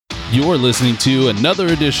You're listening to another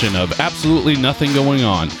edition of Absolutely Nothing Going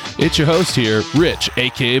On. It's your host here, Rich,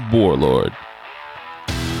 aka Boarlord.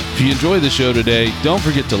 If you enjoy the show today, don't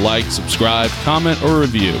forget to like, subscribe, comment, or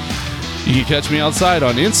review. You can catch me outside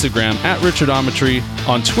on Instagram at Richardometry,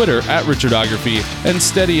 on Twitter at Richardography, and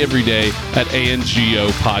steady every day at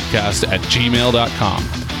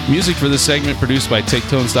angopodcast@gmail.com. Music for this segment produced by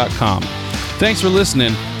TakeTones.com. Thanks for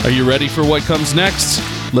listening. Are you ready for what comes next?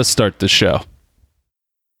 Let's start the show.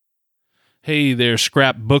 Hey there,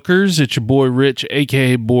 scrapbookers. It's your boy Rich,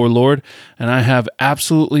 aka Boarlord, and I have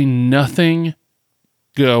absolutely nothing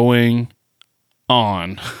going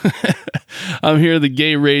on. I'm here at the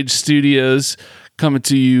Gay Rage Studios, coming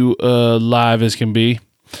to you live as can be,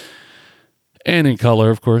 and in color,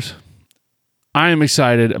 of course. I am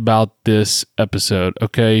excited about this episode,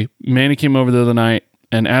 okay? Manny came over the other night,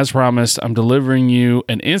 and as promised, I'm delivering you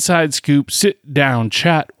an inside scoop, sit-down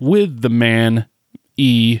chat with the man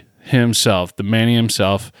himself, the Manny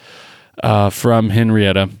himself, from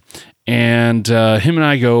Henrietta. And him and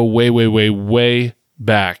I go way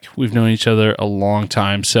back. We've known each other a long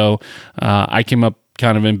time. So I came up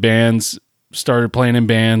kind of in bands, started playing in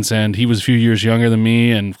bands, and he was a few years younger than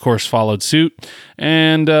me, and of course followed suit.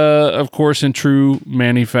 And of course, in true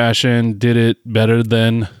Manny fashion, did it better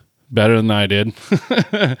than I did.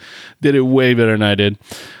 Did it way better than I did.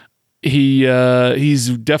 He's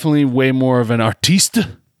definitely way more of an artiste,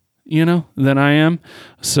 than I am.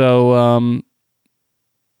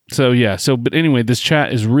 But anyway, this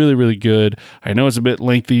chat is really, really good. I know it's a bit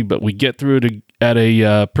lengthy, but we get through it at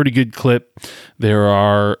a pretty good clip. There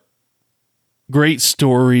are great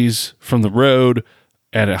stories from the road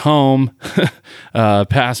and at home,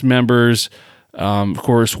 past members, of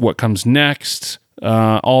course, what comes next,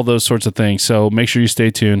 all those sorts of things. So make sure you stay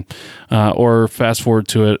tuned, or fast forward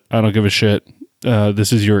to it. I don't give a shit.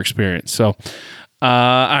 This is your experience. So,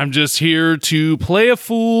 I'm just here to play a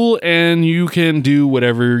fool, and you can do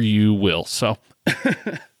whatever you will. So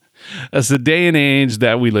that's the day and age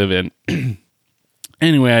that we live in.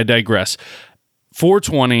 Anyway, I digress.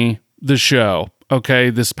 420, the show.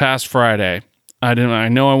 Okay, this past Friday. I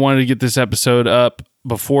know I wanted to get this episode up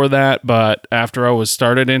before that, but after I was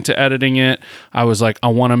started into editing it, I was like, I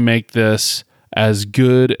want to make this as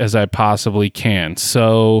good as I possibly can.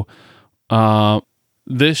 So,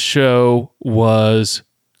 this show was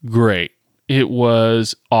great. It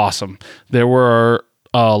was awesome. There were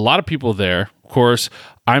a lot of people there. Of course,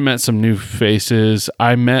 I met some new faces.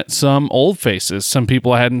 I met some old faces, some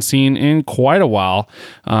people I hadn't seen in quite a while.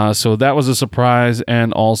 So that was a surprise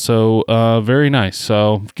and also very nice.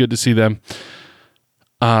 So good to see them.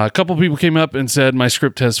 A couple people came up and said my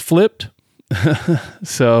script has flipped.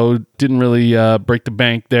 So didn't really break the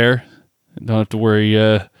bank there. Don't have to worry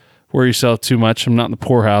yourself too much. I'm not in the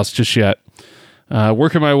poorhouse just yet.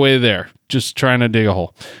 Working my way there. Just trying to dig a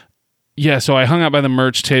hole. Yeah, so I hung out by the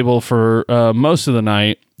merch table for most of the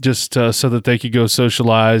night just so that they could go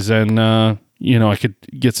socialize and, I could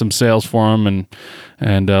get some sales for them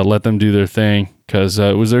and let them do their thing because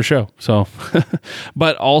it was their show. So,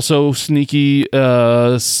 but also sneaky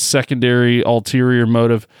secondary ulterior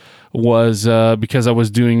motive was because I was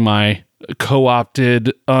doing my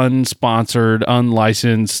co-opted, unsponsored,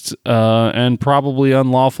 unlicensed, and probably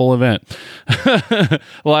unlawful event,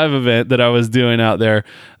 live event that I was doing out there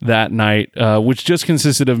that night, which just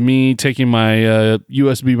consisted of me taking my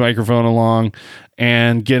USB microphone along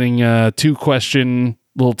and getting 2-question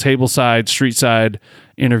little tableside, street side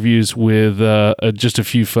interviews with just a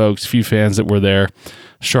few fans that were there.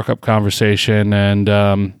 Struck up conversation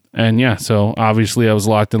and yeah, so obviously I was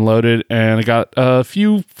locked and loaded, and I got a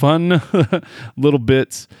few fun little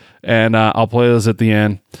bits, and I'll play those at the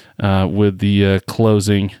end with the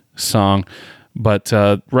closing song. But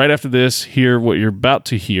right after this, what you're about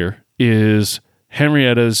to hear is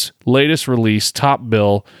Henrietta's latest release, top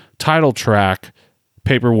bill, title track,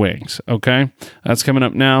 Paper Wings. Okay, that's coming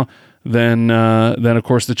up now. Then of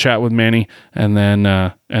course the chat with Manny, and then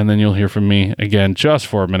you'll hear from me again just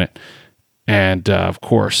for a minute. And, of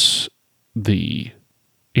course, the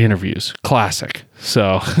interviews, classic.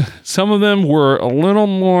 So some of them were a little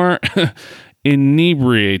more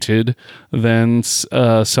inebriated than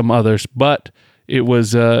some others, but it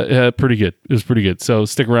was pretty good. It was pretty good. So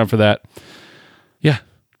stick around for that. Yeah.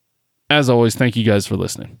 As always, thank you guys for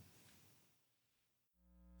listening.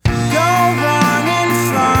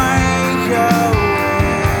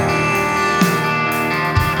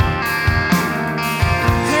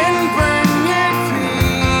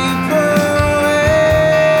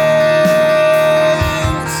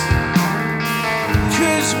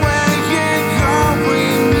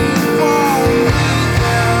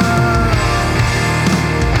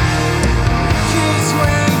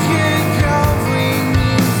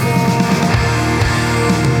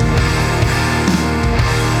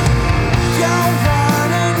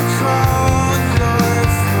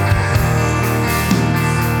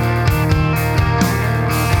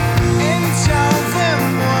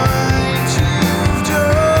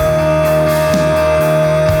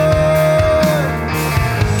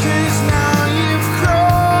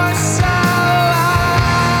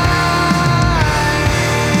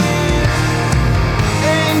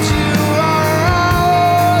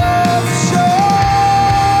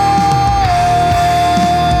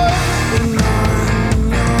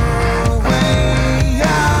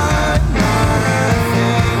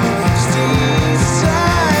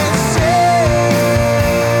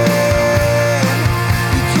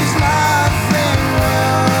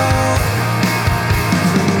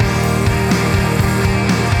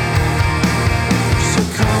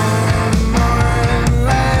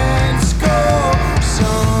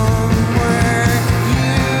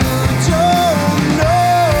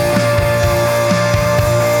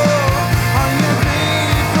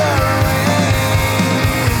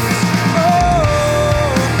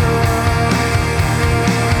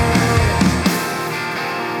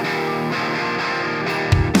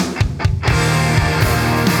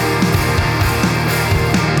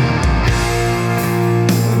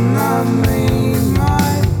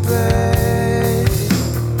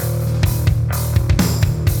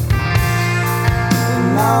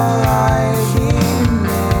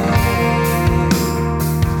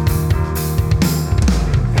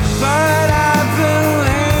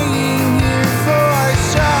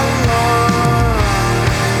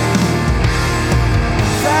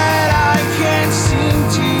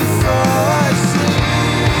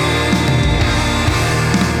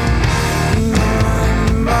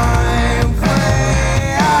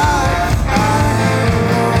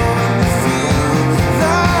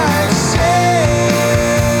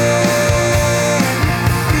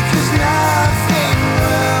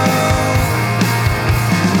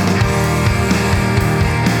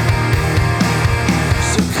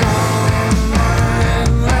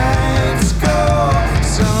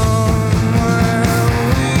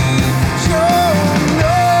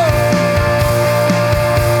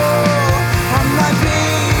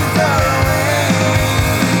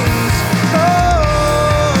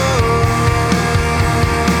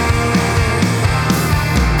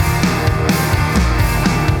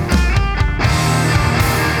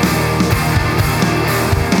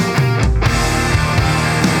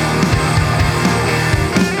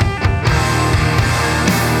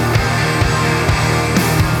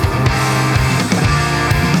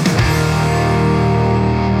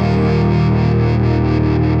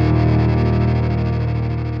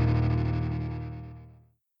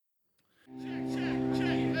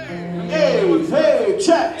 Hey,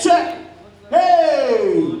 check.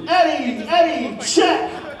 Hey, Eddie, check.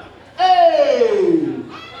 Hey.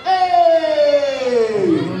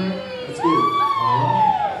 Let's get it.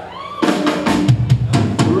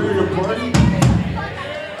 We're ready to party?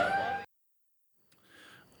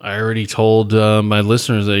 I already told my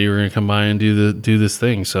listeners that you were going to come by and do this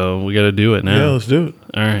thing, so we got to do it now. Yeah, let's do it.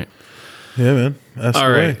 All right. Yeah, man. Ask All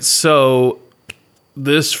away. right. So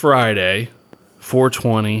this Friday,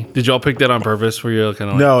 420. Did y'all pick that on purpose? Were you kind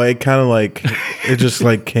of like, No, it kind of like, it just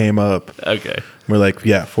like came up. okay. We're like,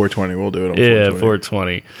 yeah, 420. We'll do it on Yeah, 420.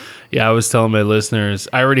 420. Yeah, I was telling my listeners,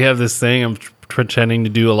 I already have this thing. I'm pretending to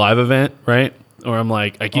do a live event, right? Or I'm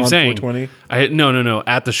like, I keep On saying, 420? No,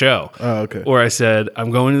 at the show. Oh, okay. Or I said,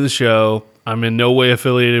 I'm going to the show. I'm in no way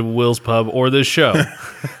affiliated with Will's Pub or this show.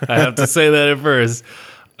 I have to say that at first.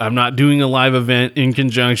 I'm not doing a live event in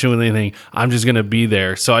conjunction with anything. I'm just going to be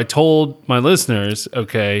there. So I told my listeners,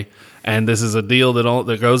 okay, and this is a deal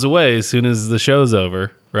that goes away as soon as the show's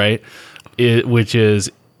over, right? Which is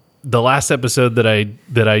the last episode that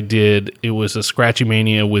I did. It was a Scratchy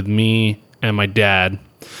Mania with me and my dad.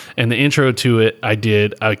 And the intro to it, I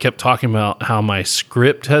kept talking about how my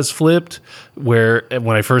script has flipped, where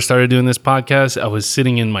when I first started doing this podcast, I was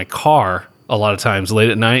sitting in my car a lot of times late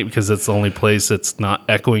at night because it's the only place that's not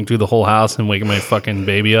echoing through the whole house and waking my fucking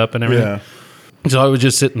baby up and everything. Yeah. So I would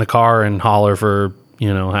just sit in the car and holler for,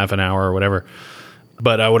 half an hour or whatever.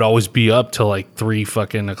 But I would always be up till like 4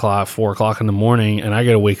 o'clock in the morning, and I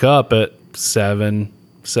got to wake up at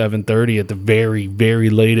 7:30 at the very, very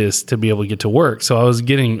latest to be able to get to work. So I was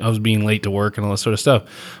being late to work and all that sort of stuff.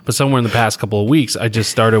 But somewhere in the past couple of weeks, I just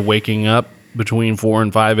started waking up between 4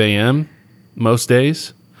 and 5 a.m. most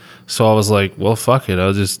days. So I was like, well, fuck it.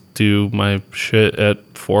 I'll just do my shit at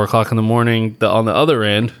 4 o'clock in the morning on the other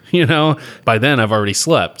end, By then I've already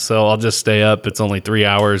slept. So I'll just stay up. It's only 3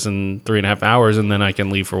 hours and 3.5 hours, and then I can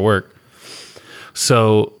leave for work.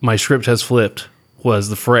 So my script has flipped was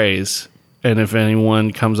the phrase. And if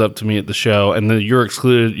anyone comes up to me at the show, and then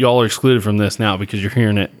y'all are excluded from this now because you're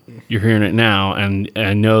hearing it now, and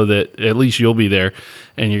I know that at least you'll be there,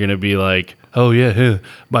 and you're gonna be like, oh yeah,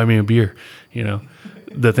 buy me a beer,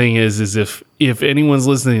 The thing is if anyone's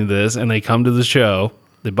listening to this and they come to the show,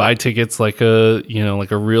 they buy tickets like a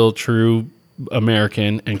real true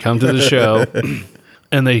American and come to the show,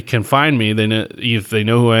 and they can find me. If they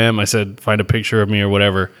know who I am, I said find a picture of me or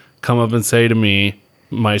whatever. Come up and say to me,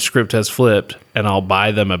 my script has flipped, and I'll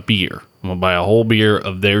buy them a beer. I'm going to buy a whole beer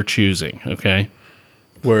of their choosing, okay?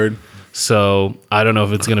 Word. So I don't know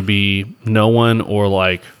if it's going to be no one or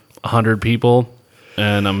like 100 people,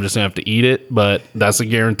 and I'm just going to have to eat it, but that's a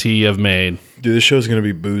guarantee I've made. Dude, this show's going to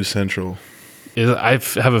be booze central. I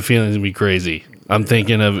have a feeling it's going to be crazy. I'm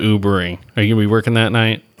thinking of Ubering. Are you going to be working that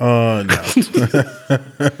night? No. No.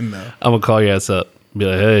 I'm going to call your ass up. Be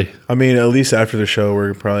like, hey. I mean, at least after the show,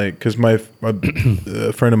 we're probably, because my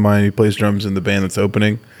a friend of mine, he plays drums in the band that's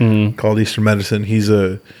opening called Eastern Medicine. He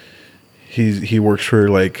works for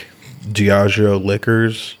like Diageo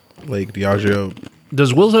Liquors, like Diageo.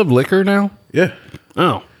 Does Wills have liquor now? Yeah,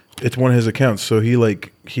 Oh. it's one of his accounts. So he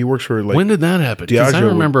works for like When did that happen? Because I Diageo-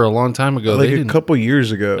 remember a long time ago. like they a didn't. couple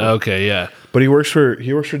years ago. Okay, yeah. But he works for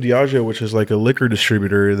Diageo, which is like a liquor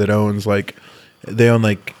distributor that owns like they own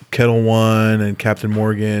like Kettle One and Captain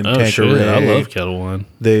Morgan. Oh shit! I love Kettle One.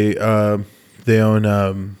 They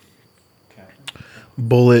own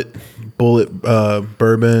Bullet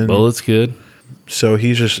bourbon. Bullet's good. So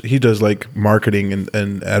he does like marketing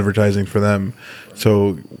and advertising for them.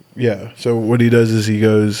 So yeah. So what he does is he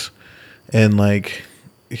goes and like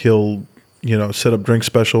he'll set up drink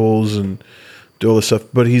specials and do all this stuff.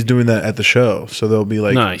 But he's doing that at the show. So there'll be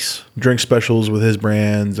like Nice. drink specials with his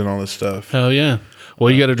brands and all this stuff. Hell yeah.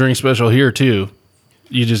 Well, you got a drink special here too.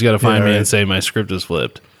 You just got to find Yeah, me right. and say my script is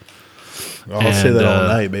flipped. I'll say And, that all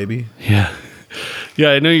night, baby. Yeah.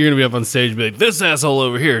 Yeah, I know you're going to be up on stage and be like, this asshole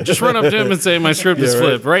over here. Just run up to him and say my script is right.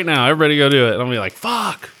 flipped right now. Everybody go do it. And I'll be like,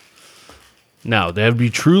 fuck. No, they have to be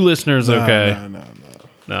true listeners, okay? No.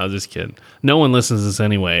 No, just kidding. No one listens to this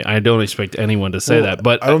anyway. I don't expect anyone to say that.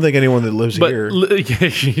 But I don't think anyone that lives here is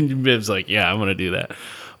Biv's like, yeah, I'm going to do that.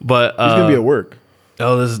 But gonna be at work.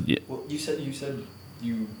 Oh, this is Well, you said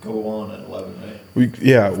you go on at 11,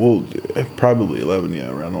 right? Well, probably 11. Yeah,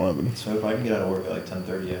 around 11. So if I can get out of work at like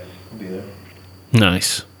 10:30, yeah, I'll be there.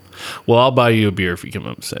 nice. Well, I'll buy you a beer if you come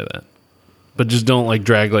up and say that. But just don't like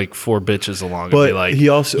drag like 4 bitches along and But be like, he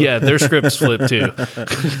also- yeah, their script's flipped too.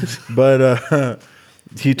 But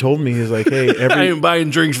he told me, he's like, hey, I ain't buying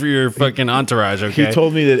drinks for your fucking entourage, okay? he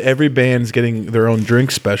told me that every band's getting their own drink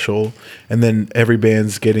special, and then every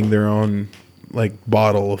band's getting their own like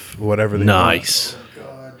bottle of whatever they want. nice.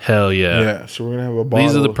 Hell yeah. Yeah, so we're gonna have a bottle.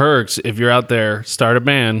 These are the perks. If you're out there, start a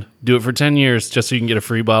band, do it for 10 years just so you can get a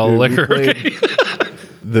free bottle Dude, of we liquor. played- Okay?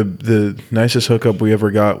 the nicest hookup we ever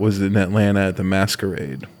got was in Atlanta at the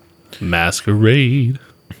Masquerade. Masquerade.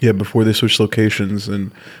 Yeah, before they switched locations,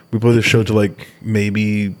 and we played the show to like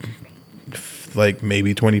maybe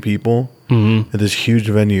 20 people at this huge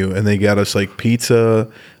venue, and they got us like pizza.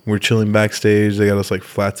 We're chilling backstage. They got us like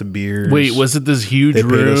flats of beers. Wait, was it this huge They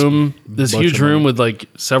paid us room? a This bunch huge of room money. with like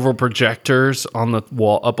several projectors on the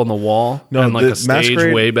wall, up on the wall, No, and like the a stage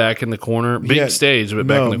Masquerade- way back in the corner. Big Yeah, stage, but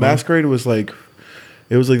back in the corner. Masquerade was like,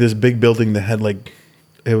 it was like this big building that had like,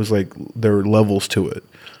 it was like there were levels to it,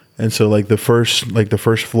 and so like the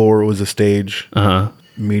first floor was a stage,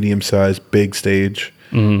 medium sized, big stage,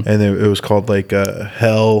 and then it was called like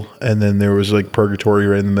Hell, and then there was like Purgatory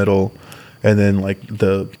right in the middle, and then like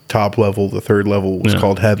the top level, the third level was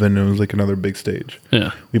called Heaven, and it was like another big stage.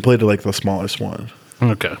 Yeah. We played at like the smallest one.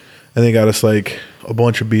 Okay. And they got us like a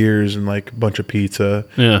bunch of beers and like a bunch of pizza.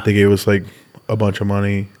 Yeah. They gave us like a bunch of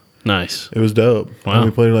money. Nice. It was dope. Wow. And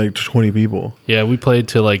we played to like 20 people. Yeah, we played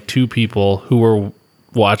to like 2 people who were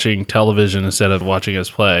watching television instead of watching us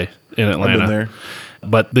play in Atlanta. I've been there.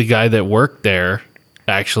 But the guy that worked there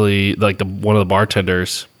actually, like one of the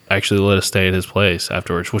bartenders, actually let us stay at his place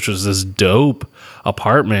afterwards, which was this dope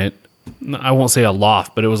apartment. I won't say a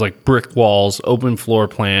loft, but it was like brick walls, open floor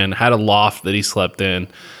plan, had a loft that he slept in,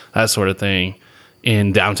 that sort of thing,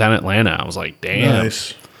 in downtown Atlanta. I was like, damn.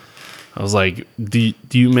 Nice. I was like, do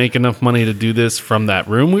you make enough money to do this from that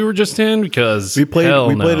room we were just in? Because We played hell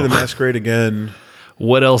we no. played at the Masquerade again.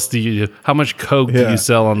 What else do you do? How much coke do Yeah. you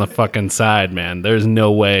sell on the fucking side, man? There's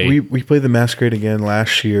no way. We played the Masquerade again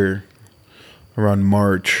last year around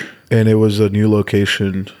March, and it was a new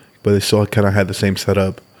location, but they still kind of had the same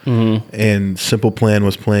setup. Mm-hmm. And Simple Plan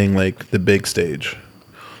was playing like the big stage.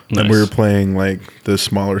 And we Nice. were playing like the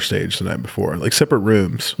smaller stage the night before, like separate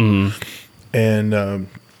rooms. And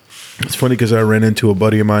it's funny because I ran into a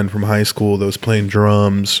buddy of mine from high school that was playing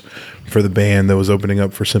drums for the band that was opening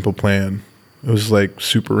up for Simple Plan. It was like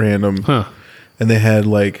super random. Huh. And they had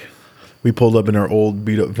like, we pulled up in our old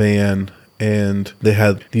beat up van, and they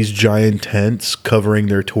had these giant tents covering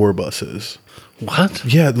their tour buses. What?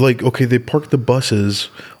 Yeah, like, okay, they parked the buses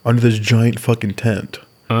under this giant fucking tent.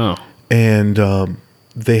 Oh. And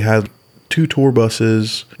they had 2 tour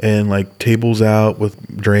buses and like tables out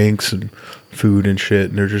with drinks and food and shit,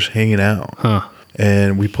 and they're just hanging out. Huh.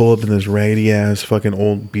 And we pull up in this raggedy ass fucking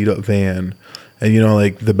old beat up van, and you know,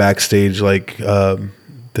 like the backstage, like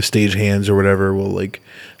the stage hands or whatever will like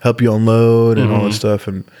help you unload and all this stuff.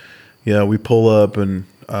 And yeah, we pull up and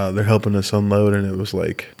they're helping us unload, and it was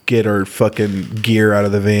like get our fucking gear out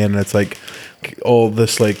of the van, and it's like all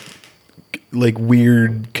this like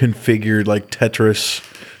weird configured like Tetris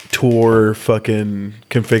tour fucking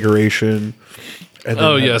configuration. And then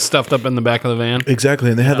Oh, yeah. Stuffed up in the back of the van. exactly.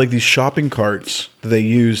 And they had like these shopping carts that they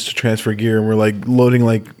used to transfer gear, and we're like loading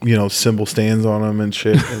like, you know, cymbal stands on them and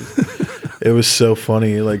shit. And it was so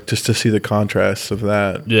funny, like just to see the contrast of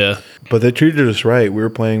that. Yeah. But they treated us right. We were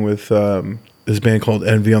playing with this band called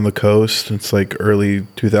Envy on the Coast. It's like early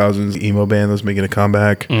 2000s emo band that was making a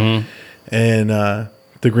comeback. And the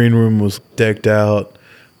green room was decked out,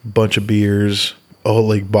 bunch of beers, all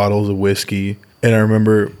like bottles of whiskey. And I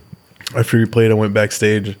remember after we played, I went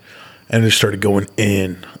backstage and just started going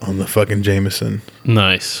in on the fucking Jameson.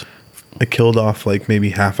 Nice. I killed off like maybe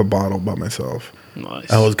half a bottle by myself.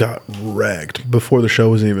 Nice. I got wrecked before the show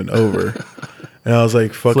was even over. And I was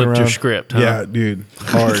like fucking Flipped around. your script, huh? Yeah, dude,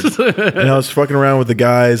 hard. And I was fucking around with the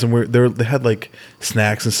guys, and they had like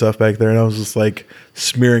snacks and stuff back there, and I was just like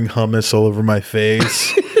smearing hummus all over my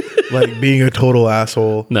face, like being a total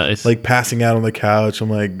asshole. Nice. Like passing out on the couch. I'm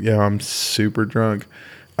like, yeah, I'm super drunk.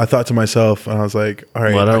 I thought to myself, and I was like, all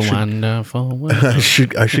right, What I a should, wonderful world. I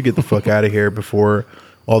should get the fuck out of here before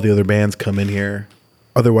all the other bands come in here.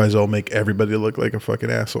 Otherwise, I'll make everybody look like a fucking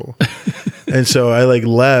asshole. And so I like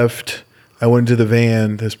left. I went into the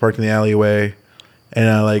van that's parked in the alleyway, and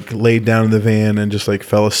I like laid down in the van and just like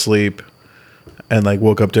fell asleep, and like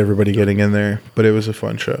woke up to everybody getting in there. But it was a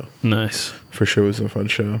fun show. Nice. For sure, it was a fun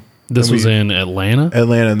show. This And was in Atlanta?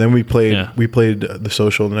 Atlanta. And then we played. Yeah. We played the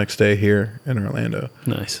Social the next day here in Orlando.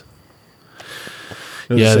 Nice.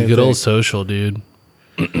 It was Yeah, the same good thing. old Social, dude.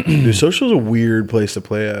 Dude, Social's a weird place to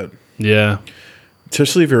play at. Yeah.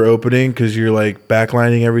 Especially if you're opening, because you're like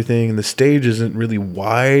backlining everything, and the stage isn't really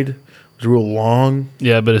wide; it's real long.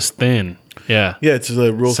 Yeah, but it's thin. Yeah. Yeah, it's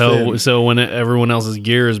a real So thin. so when everyone else's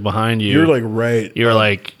gear is behind you, You're like right. you're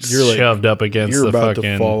like shoved up against You're the about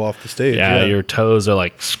fucking to fall off the stage. Yeah, your toes are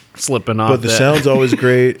like slipping off. but the sound's always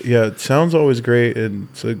great. Yeah, it sounds always great, and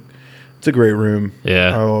it's a It's a great room.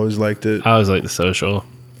 Yeah. I always liked it. I always like the social.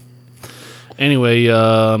 Anyway,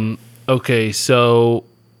 okay, so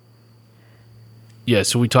yeah,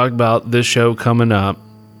 so we talked about this show coming up.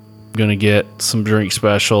 Gonna get some drink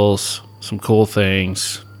specials, some cool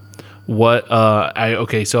things. So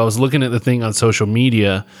I was looking at the thing on social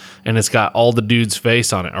media, and it's got all the dudes'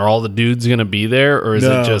 face on it. Are all the dudes gonna be there, or is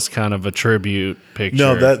No. it just kind of a tribute picture?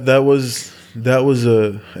 No, that was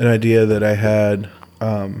an idea that I had.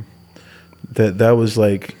 That was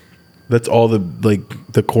like, that's all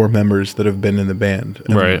the core members that have been in the band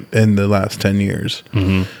in the last 10 years.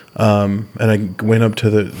 Mm-hmm. And I went up to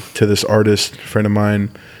this artist friend of mine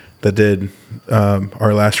that did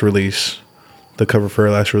our last release, the cover for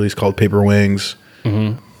our last release called Paper Wings.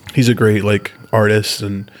 Mm-hmm. He's a great like artist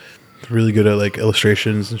and really good at like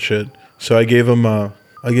illustrations and shit. So I gave him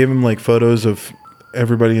like photos of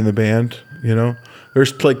everybody in the band. You know,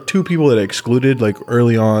 there's like 2 people that I excluded like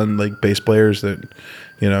early on, like bass players that,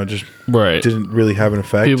 you know, just didn't really have an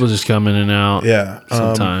effect. People just come in and out. Yeah,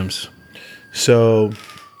 sometimes. So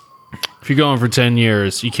If you're going for 10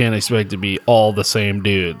 years, you can't expect to be all the same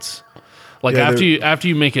dudes. Like after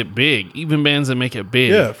you make it big, even bands that make it big,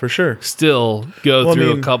 yeah, for sure, still go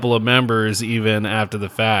through a couple of members even after the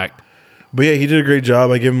fact. But yeah, he did a great job.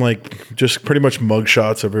 I gave him like just pretty much mug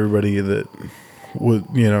shots of everybody that would,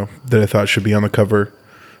 you know, that I thought should be on the cover,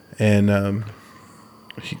 and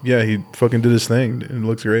he fucking did his thing. It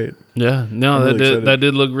looks great. Yeah, no, that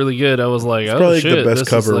did look really good. I was like, probably shit, the best this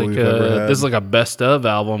cover is like we've ever had. this is like a best of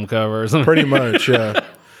album cover or something. Pretty much, yeah.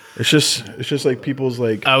 It's just like people's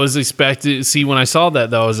like. I was expecting. See, when I saw that,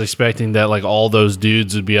 though, I was expecting that like all those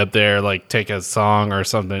dudes would be up there, like take a song or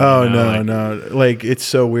something. Oh, you know, no! Like it's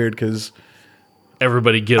so weird because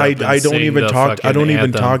everybody get up. I don't even talk. I don't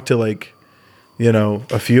even talk to like, you know,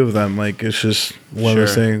 a few of them. Like it's just one of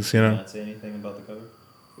those things, you know. Not say anything about the cover.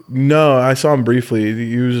 No, I saw him briefly.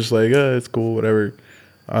 He was just like, it's cool, whatever.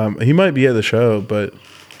 He might be at the show, but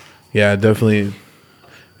yeah, definitely.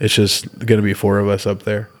 It's just gonna be 4 of us up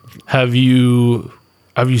there. Have you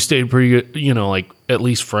stayed pretty good, you know, like at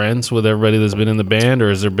least friends with everybody that's been in the band, or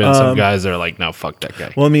has there been some guys that are like, no, fuck that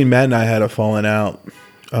guy? Well, I mean, Matt and I had a falling out,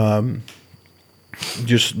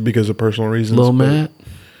 just because of personal reasons. Little Matt.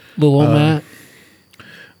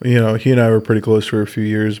 You know, he and I were pretty close for a few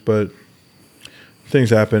years, but things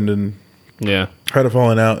happened and Yeah. had a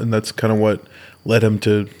falling out, and that's kind of what led him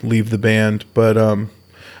to leave the band. But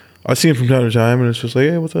I see him from time to time, and it's just like,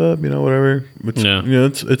 hey, what's up? You know, whatever. It's, Yeah. You know,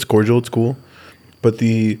 it's cordial, it's cool. But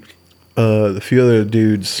the few other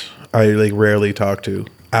dudes I like rarely talk to.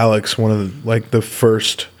 Alex, one of the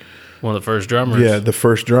first. One of the first drummers. Yeah, the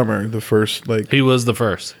first drummer, the first like. He was the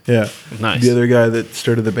first. Yeah, Nice. The other guy that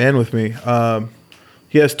started the band with me.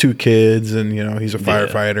 He has 2 kids, and you know he's a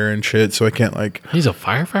firefighter and shit. So I can't like. He's a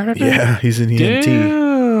firefighter now? Yeah, he's an EMT.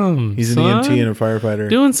 Damn, He's an son. EMT and a firefighter.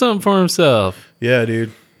 Doing something for himself. Yeah,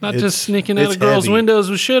 dude. Not It's- just sneaking out it's of girls' heavy. windows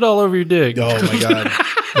with shit all over your dick. Oh my god,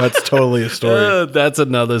 that's totally a story. That's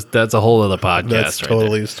a whole other podcast. That's right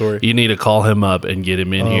totally there. a story. You need to call him up and get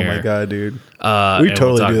him in Oh here. my god, dude. We and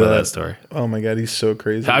totally we'll talk do about that. story. Oh my god, he's so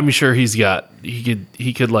crazy. I'm sure he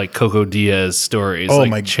could like Coco Diaz stories. Oh like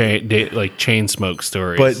my- chain smoke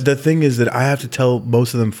stories. But the thing is that I have to tell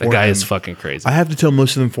most of them for the guy him. is fucking crazy. I have to tell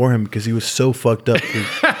most of them for him because he was so fucked up.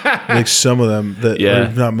 Like some of them that,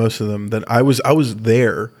 Yeah. or not most of them, that I was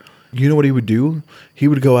there. You know what he would do? He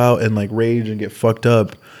would go out and like rage and get fucked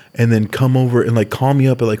up, and then come over and like call me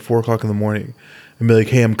up at like 4:00 in the morning, and be like,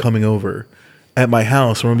 "Hey, I'm coming over at my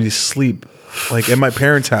house. I'm gonna be asleep, like at my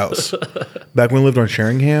parents' house, back when we lived on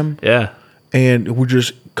Sheringham, yeah. and would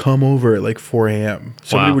just come over at like 4 a.m.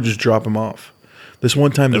 Somebody Wow. would just drop him off. This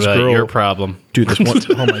one time, this About girl, your problem. dude, this one,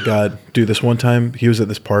 oh my god, dude, this one time he was at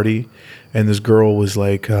this party, and this girl was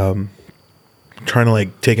like trying to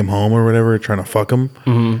like take him home or whatever, trying to fuck him,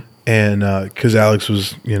 and because Alex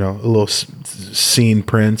was, you know, a little scene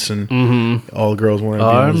prince, and all the girls wanted to be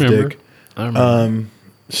I on his remember. dick. I remember.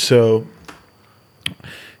 So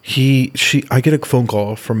I get a phone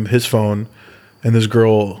call from his phone, and this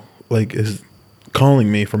girl like is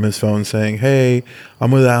calling me from his phone saying, "Hey,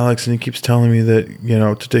 I'm with Alex, and he keeps telling me that, you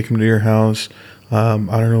know, to take him to your house. I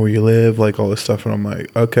don't know where you live, like all this stuff." And I'm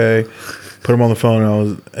like, "Okay." Put him on the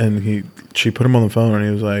phone, and she put him on the phone, and he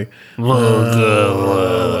was like,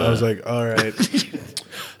 I was like, "All right."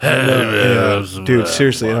 Yeah, dude,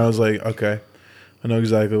 seriously. And I was like, "Okay, I know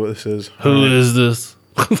exactly what this is." Who is this?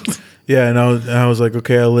 Yeah, and I was like,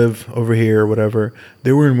 "Okay, I live over here or whatever."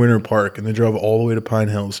 They were in Winter Park, and they drove all the way to Pine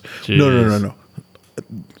Hills. No. Jeez.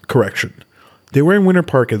 Correction. They were in Winter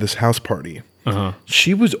Park at this house party. Uh-huh.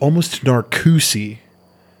 She was almost narcoosy.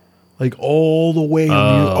 like all the way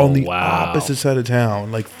on the wow. opposite side of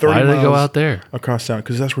town, like 30 Why did miles they go out there? across town,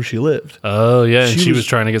 because that's where she lived. Oh yeah, and she was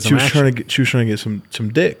trying to get some action. She was trying to get some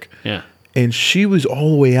dick. Yeah. And she was all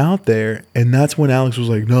the way out there, and that's when Alex was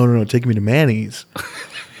like, no, take me to Manny's.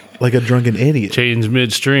 Like a drunken idiot. Change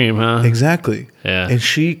midstream, huh? Exactly. Yeah. And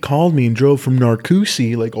she called me and drove from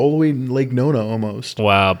Narcoossee, like all the way in Lake Nona almost.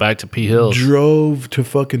 Wow, back to P Hills. Drove to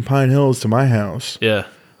fucking Pine Hills to my house. Yeah.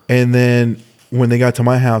 And then when they got to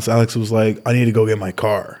my house, Alex was like, I need to go get my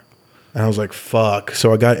car. And I was like, fuck.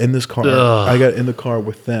 So I got in this car. Ugh. I got in the car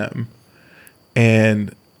with them.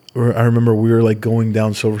 And I remember we were like going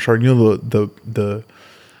down Silver Shark. You know the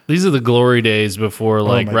These are the glory days before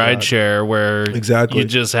like my God. rideshare where Exactly. you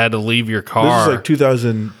just had to leave your car this is like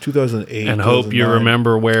 2008. and hope you 2009.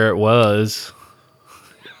 remember where it was.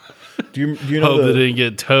 Do you know Hope the, that it didn't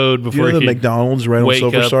get towed do you before know the you McDonald's right on wake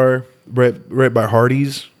Silver up. Star? Right by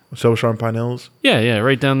Hardee's? Silver Star and Pine Hills? Yeah,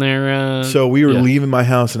 right down there. So we were yeah. leaving my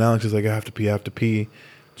house, and Alex is like, I have to pee.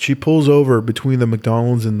 She pulls over between the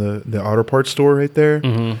McDonald's and the auto parts store right there.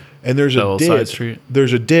 Mm-hmm. And there's That a little dip. side street.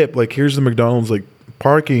 There's a dip. Like, here's the McDonald's, like,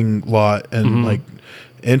 parking lot and, Mm-hmm. like,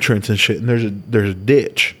 entrance and shit. And there's a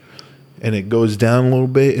ditch. And it goes down a little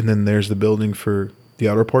bit, and then there's the building for the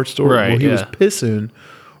auto parts store. Right, Well, he was yeah. pissing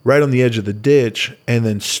right on the edge of the ditch and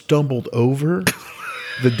then stumbled over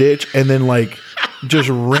the ditch and then, like, just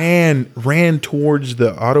ran towards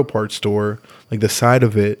the auto parts store, like the side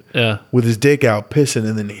of it, Yeah. with his dick out, pissing,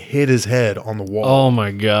 and then hit his head on the wall. Oh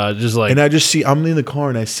my god, just like And I just I'm in the car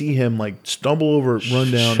and I see him like stumble over,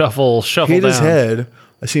 run down, shuffle hit down. his head.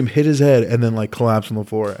 I see him hit his head and then like collapse on the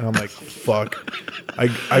floor, and I'm like, fuck.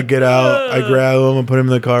 I get out, I grab him and put him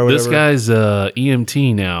in the car. Whatever. This guy's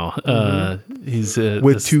EMT now. He's with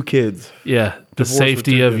this- 2 kids. Yeah, the Divorced with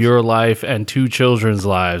safety 2 of kids. your life and 2 children's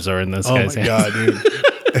lives are in this Oh my guy's hands. god,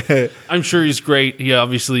 dude. I'm sure he's great. You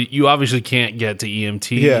obviously can't get to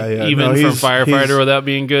EMT, Yeah. even No, from he's firefighter without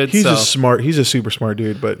being good. He's so. he's a super smart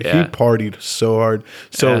dude, but Yeah. he partied so hard.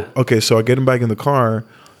 So Yeah. okay, so I get him back in the car,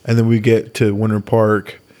 and then we get to Winter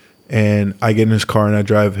Park, and I get in his car and I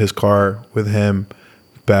drive his car with him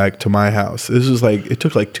back to my house. This is like, it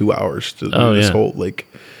took like 2 hours to do this yeah. whole like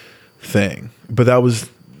thing, but that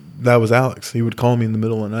was Alex. He would call me in the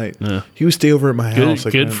middle of the night. Yeah. He would stay over at my Good, house.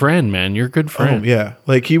 Like, good man, friend, man. You're a good Oh, friend. yeah,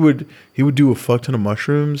 like he would do a fuck ton of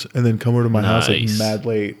mushrooms and then come over to my house like Nice. mad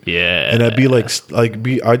late. Yeah. And I'd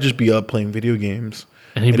be I'd just be up playing video games.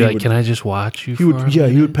 And he'd and be he like, would- "Can I just watch you?" He would,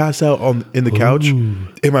 he would pass out in the couch in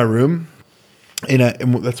my room, and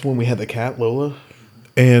that's when we had the cat Lola,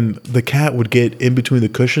 and the cat would get in between the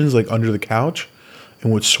cushions, like under the couch,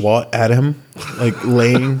 and would swat at him, like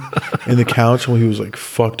laying in the couch when he was like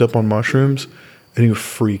fucked up on mushrooms, and he would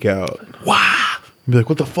freak out. Wow. He'd be like,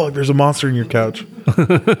 "What the fuck? There's a monster in your couch."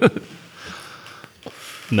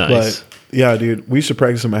 Nice. But yeah, dude, we used to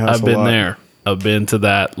practice in my house. I've a been lot. there. I've been to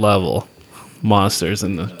that level. Monsters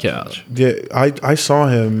in the couch. Yeah, I saw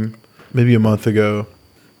him maybe a month ago,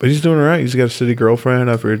 but he's doing all right. He's got a steady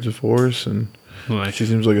girlfriend after his divorce, and Nice. she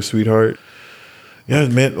seems like a sweetheart. Yeah,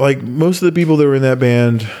 man. Like most of the people that were in that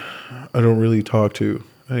band, I don't really talk to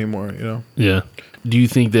anymore. You know. Yeah. Do you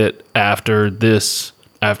think that after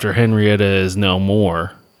Henrietta is no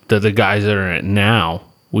more, that the guys that are in it now,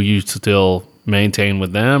 will you still maintain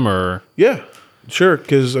with them, or Yeah, sure.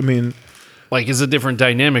 Because I mean, like it's a different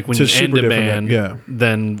dynamic when It's you a end super a different, band yeah.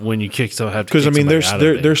 than when you kick so have to. 'Cause, I kick mean, somebody there's- out of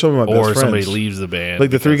they're- it. they're some of my or best somebody friends. leaves the band.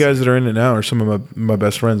 like the 3 because- guys that are in it now are some of my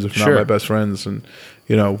best friends, if Sure. not my best friends. And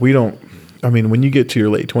you know, we don't. I mean, when you get to your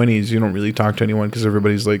late 20s, you don't really talk to anyone because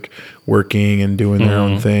everybody's like working and doing their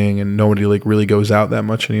own thing, and nobody like really goes out that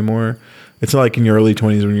much anymore. It's not like in your early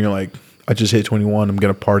 20s when you're like, I just hit 21, I'm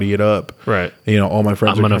gonna party it up. Right. You know, all my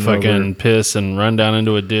friends. I'm are gonna coming fucking over. piss and run down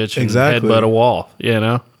into a ditch and Exactly. headbutt a wall. You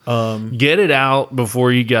know, get it out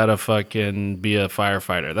before you gotta fucking be a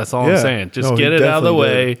firefighter. That's all I'm Yeah. saying. Just No, he get it out of the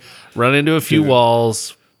definitely way. Run into a few Dude.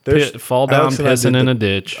 walls. There's- Fall down Alex and I pissing did in the- a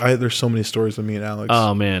ditch. There's so many stories of me and Alex.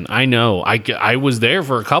 Oh man, I know. I was there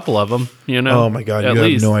for a couple of them. You know. Oh my god, at you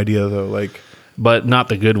least, have no idea though. Like, but not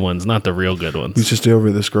the good ones, not the real good we ones. used to stay over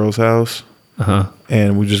at this girl's house,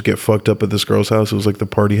 and we just get fucked up at this girl's house. It was like the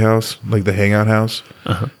party house, like the hangout house,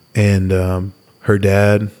 and her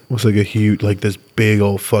dad was like a huge, like this big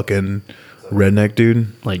old fucking redneck dude,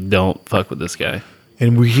 Like, don't fuck with this guy.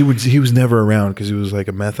 and he was never around because he was like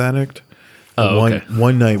a meth addict. Oh, one okay.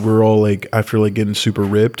 one night we were all like, after like getting super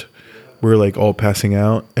ripped, we were like all passing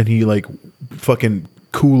out, and he like fucking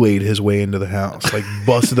Kool-Aid his way into the house, like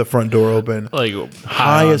busted the front door open, Like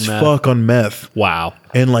high on as meth. fuck on meth, Wow.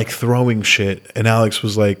 and like throwing shit. And Alex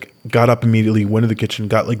was like, got up immediately, went to the kitchen,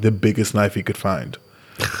 got like the biggest knife he could find,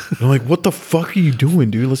 I'm like, what the fuck are you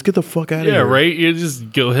doing, dude? Let's get the fuck out of Yeah, here. right. You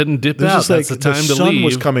just go ahead and dip This out. is That's like the time to sun leave.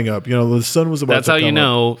 was coming up. You know, the sun was about That's to how come you up.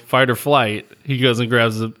 know fight or flight. He goes and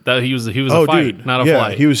grabs that he was a Oh, fight, dude. not a yeah,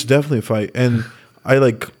 flight. he was definitely a fight. And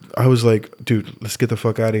I was like, dude, let's get the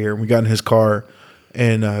fuck out of here. And we got in his car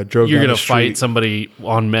and drove You're down gonna the street. fight somebody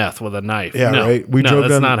on meth with a knife. Yeah, no, right. that's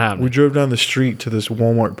down, not happening. We drove down the street to this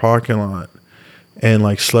Walmart parking lot and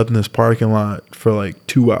like slept in this parking lot for like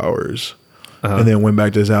 2 hours. And then went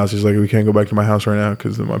back to his house. He's like, we can't go back to my house right now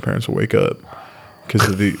because then my parents will wake up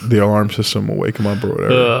because the alarm system will wake them up or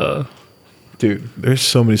whatever. Dude, there's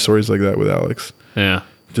so many stories like that with Alex. Yeah.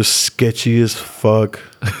 Just sketchy as fuck.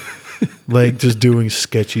 Like just doing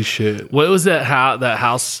sketchy shit. What was that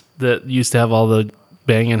house that used to have all the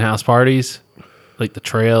banging house parties? Like the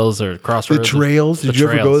Trails or Crossroads? The Trails? Did you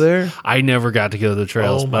ever go Trails. there? I never got to go to the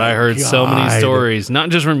Trails, Oh but my I heard so many God. stories, not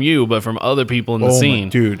just from you, but from other people in the scene.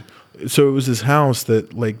 Dude. So it was this house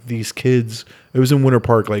that like these kids, it was in Winter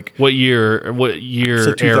Park, like What year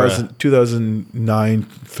so era? 2009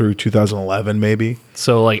 through 2011 maybe.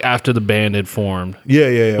 So like after the band had formed.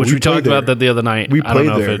 Yeah. Which we talked played about there. that the other night. We I don't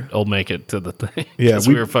know played if there. it'll make it to the thing. Yeah, 'cause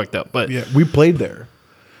we- we were fucked up. But Yeah, we played there.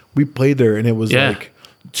 And it was Yeah. like,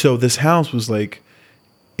 so this house was like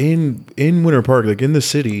in Winter Park, like in the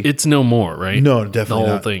city. it's no more, right? No, definitely the whole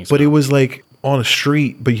not. thing's But it gone. was like on a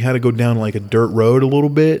street, but you had to go down like a dirt road a little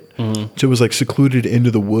bit. Mm-hmm. So it was like secluded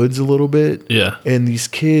into the woods a little bit. Yeah. And these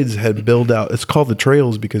kids had built out, it's called the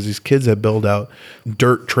Trails because these kids had built out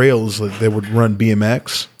dirt trails. Like they would run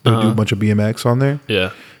BMX. They would do a bunch of BMX on there.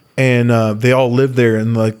 Yeah. And they all lived there.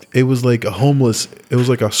 And like, it was like it was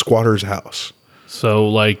like a squatter's house. So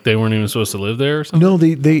like they weren't even supposed to live there or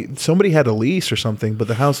something? No, somebody had a lease or something, but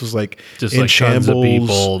the house was like Just in like shambles. tons of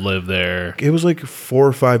people live there. It was like 4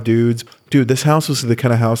 or 5 dudes. Dude, this house was the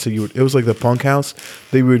kind of house that it was like the punk house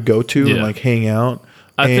that we would go to and Yeah. like hang out.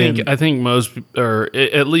 I And- think most, or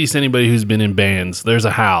at least anybody who's been in bands, there's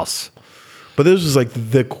a house. but this was like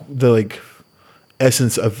the like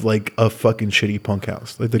essence of like a fucking shitty punk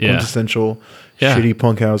house. Like the Yeah. quintessential Yeah. shitty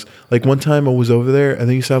punk house. Like one time I was over there and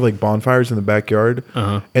they used to have like bonfires in the backyard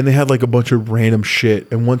and they had like a bunch of random shit.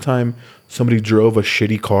 And one time somebody drove a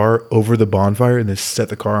shitty car over the bonfire and they set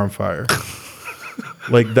the car on fire.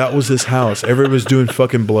 Like that was this house. Everybody was doing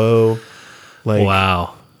fucking blow. Like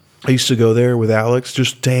Wow. I used to go there with Alex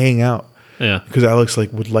just to hang out Yeah. because Alex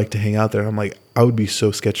like would like to hang out there. I'm like, I would be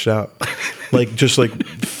so sketched out, like just like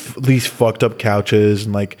these fucked up couches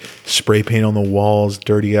and like spray paint on the walls,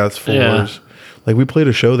 dirty ass floors. Like we played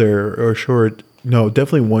a show there or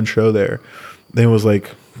definitely one show there. Then it was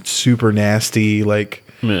like super nasty. Like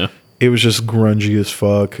Yeah. it was just grungy as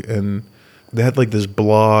fuck. And they had like this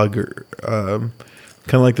blog or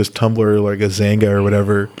kind of like this Tumblr, like a Zanga or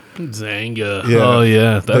whatever. Zanga. Yeah. Oh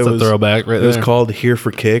yeah. That's It a was- throwback right It was there. called Here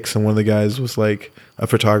for Kicks, and one of the guys was like a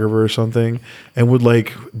photographer or something, and would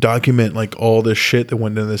like document like all this shit that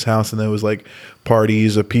went into this house, and there was like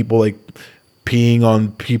parties of people like peeing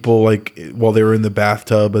on people like while they were in the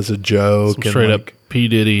bathtub as a joke, and Straight like, up P.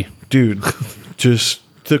 Diddy. dude, just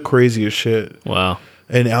the craziest shit. Wow.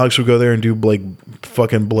 And Alex would go there and do like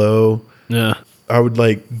fucking blow. Yeah. I would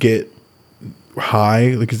like get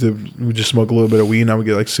high because we would just smoke a little bit of weed and I would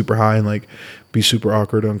get like super high and like be super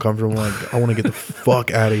awkward, uncomfortable. Like I want to get the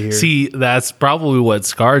fuck out of here. See, that's probably what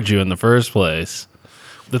scarred you in the first place.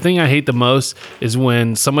 The thing I hate the most is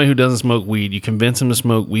when somebody who doesn't smoke weed, you convince them to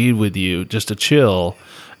smoke weed with you just to chill,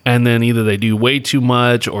 and then either they do way too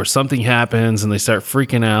much or something happens and they start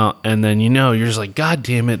freaking out, and then you're just like, God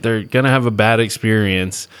damn it, they're gonna have a bad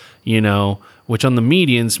experience, which on the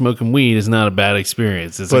median, smoking weed is not a bad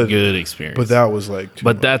experience. It's a But- good experience. But that was like, too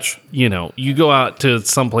But much. that's, you go out to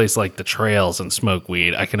someplace like the Trails and smoke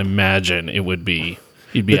weed, I can imagine it would be,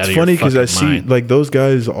 you'd be out It's of funny your fucking because I see mind. like those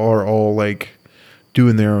guys are all like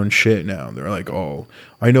doing their own shit now. They're like all.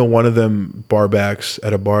 I know one of them bar backs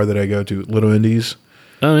at a bar that I go to, Little Indies.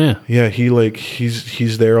 Oh, yeah. Yeah,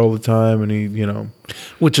 he's there all the time, and he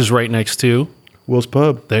Which is right next to, Will's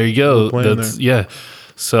Pub. there you go. We're playing That's, yeah.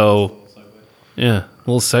 So, yeah,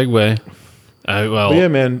 little segue. But yeah,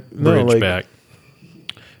 man. No, bridge like back.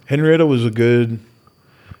 Henrietta was a good.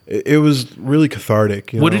 It was really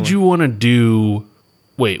cathartic. What did you want to do?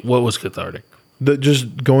 Wait, what was cathartic?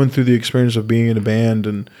 Just going through the experience of being in a band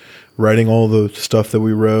and writing all the stuff that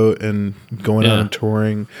we wrote and going out Yeah. and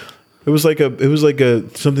touring. It was like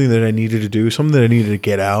a something that I needed to do, something that I needed to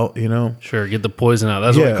get out. Sure, get the poison out.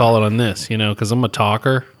 That's what Yeah. I call it on this, because I'm a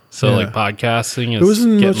talker. So, Yeah. like, podcasting is It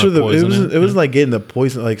wasn't getting much my of the. It poison wasn't. in. It wasn't like getting the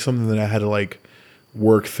poison, like something that I had to like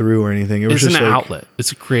work through or anything. It was It's just an like, outlet.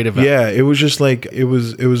 It's a creative outlet. Yeah, it was just like it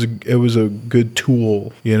was a good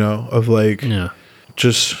tool, of like Yeah.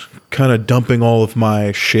 just kind of dumping all of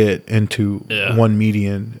my shit into Yeah. one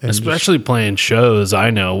median. And Especially playing shows, I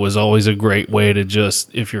know, was always a great way to just,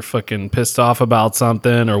 if you're fucking pissed off about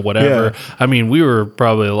something or whatever. Yeah. I mean, we were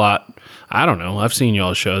probably a lot, I don't know, I've seen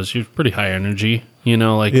y'all shows. You're pretty high energy, you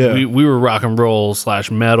know, like Yeah. we were rock and roll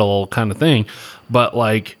 / metal kind of thing. But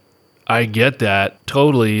like, I get that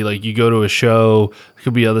totally. Like, you go to a show, there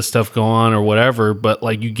could be other stuff going on or whatever, but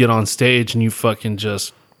like, you get on stage and you fucking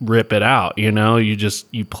just rip it out, you know?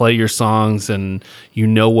 You play your songs and you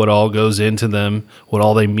know what all goes into them, what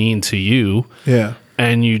all they mean to you, yeah.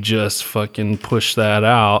 and you just fucking push that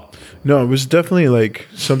out. No, it was definitely like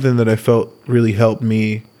something that I felt really helped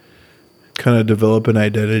me kind of develop an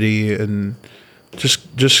identity and just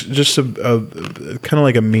a kind of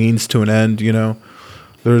like a means to an end, you know.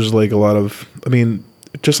 There's like a lot of, I mean,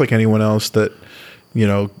 just like anyone else that, you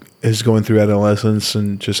know, is going through adolescence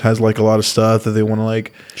and just has like a lot of stuff that they want to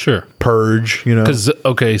like Sure. purge, you know. Because,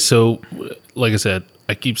 okay, so like I said,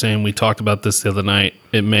 I keep saying we talked about this the other night.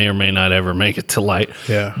 It may or may not ever make it to light.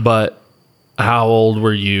 Yeah. But how old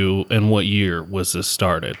were you and what year was this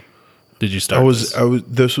started? Did you start this?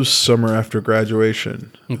 This was summer after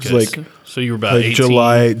graduation. It was Okay, like so you were about like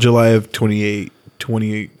 18. July of 28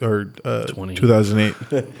 or 20.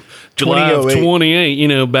 2008. July of 2008. 28, you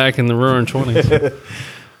know, back in the roaring 20s.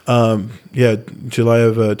 Yeah, July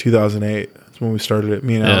of 2008. That's when we started it.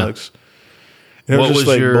 Me and Yeah. Alex. And it What was just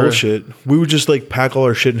was like your- bullshit. We would just like pack all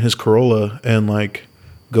our shit in his Corolla and like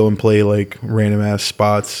go and play like random ass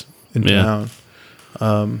spots in Yeah.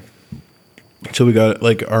 town. So we got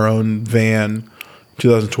like our own van,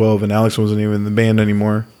 2012, and Alex wasn't even in the band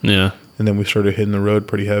anymore. Yeah. And then we started hitting the road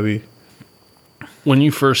pretty heavy. When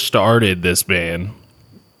you first started this band,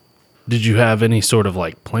 did you have any sort of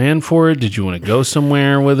like plan for it? Did you want to go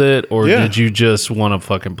somewhere with it? Or Yeah. did you just want to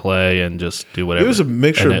fucking play and just do whatever? It was a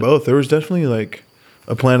mixture And of both. There was definitely like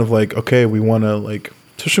a plan of like, okay, we want to like,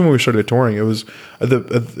 especially when we started touring. It was at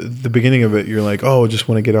the beginning of it. You're like, oh, I just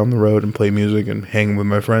want to get on the road and play music and hang with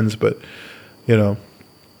my friends. But you know,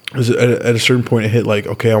 it was at a certain point, it hit like,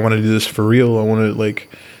 okay, I want to do this for real. I want to like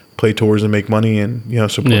play tours and make money and you know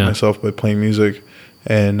support Yeah. myself by playing music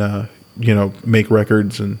and you know make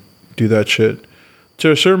records and do that shit.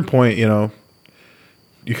 To a certain point, you know,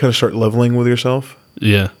 you kind of start leveling with yourself.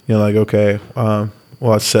 Yeah. You know, like okay, well,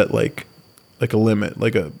 I set like a limit,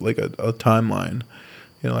 like a timeline.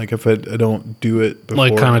 You know, like if I don't do it before,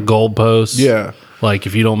 Like kind of goalposts. yeah. Like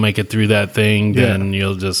if you don't make it through that thing, Yeah. then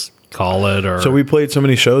you'll just call it or. So we played so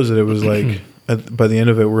many shows that it was like by the end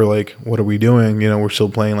of it, we're like, what are we doing? You know, we're still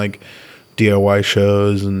playing like DIY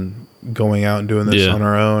shows and going out and doing this Yeah. on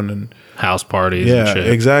our own and house parties yeah, and shit.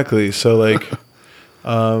 exactly. So like,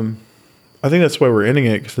 I think that's why we're ending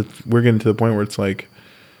it because we're getting to the point where it's like,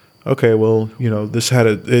 okay, well, you know, this had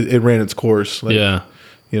it ran its course. Like, Yeah.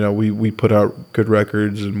 you know, we put out good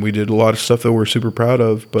records and we did a lot of stuff that we're super proud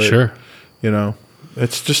of. But Sure. you know,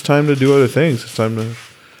 it's just time to do other things. It's time to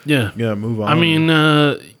Yeah. move on. I mean,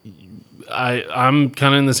 I'm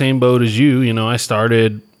kind of in the same boat as you. You know, I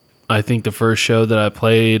started, I think the first show that I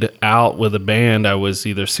played out with a band, I was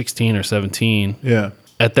either 16 or 17. yeah,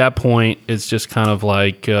 At that point, it's just kind of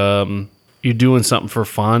like you're doing something for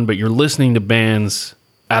fun, but you're listening to bands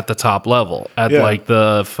at the top level, at Yeah. like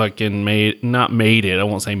the fucking not made it, I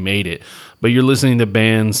won't say made it, but you're listening to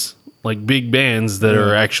bands, like big bands that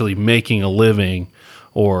are actually making a living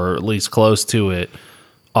or at least close to it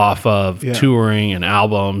off of Yeah. touring and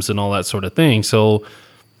albums and all that sort of thing. So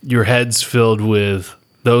your head's filled with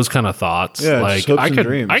those kind of thoughts. Yeah, like just hopes and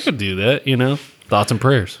dreams. I could do that, you know, thoughts and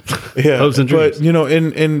prayers. yeah. Hopes and dreams. But you know,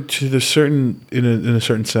 in a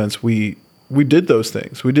certain sense, we did those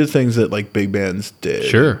things. We did things that like big bands did.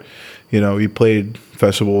 Sure. You know, we played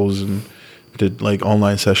festivals and did like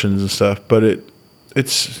online sessions and stuff. But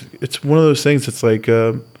it's one of those things. It's like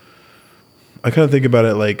I kind of think about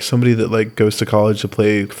it like somebody that like goes to college to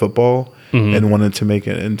play football and wanted to make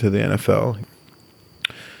it into the NFL.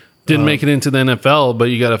 Didn't make it into the NFL, but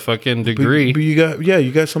you got a fucking degree. But you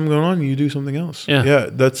got something going on. You do something else. Yeah.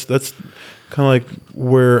 That's kind of like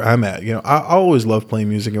where I'm at. You know, I always love playing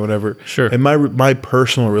music and whatever. Sure. And my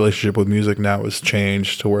personal relationship with music now has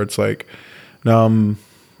changed to where it's like, now I'm,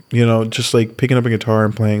 you know, just like picking up a guitar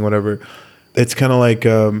and playing whatever. It's kind of like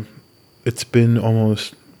it's been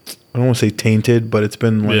almost, I don't want to say tainted, but it's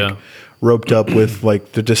been like Yeah. roped up with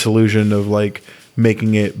like the disillusion of like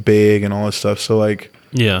making it big and all this stuff. So like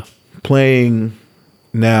Yeah. playing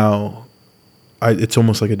now, it's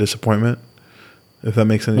almost like a disappointment. If that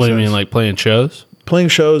makes any What sense. do you mean, like playing shows? playing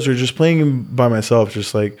shows or just playing by myself,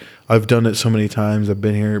 just like I've done it so many times. I've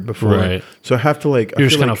been here before, Right. so I have to like. You're I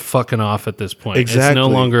just feel kind like, of fucking off at this point. It's Exactly. no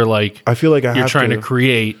longer like I feel like I you're have trying to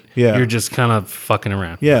create. Yeah. You're just kind of fucking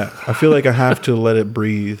around. Yeah, I feel like I have to let it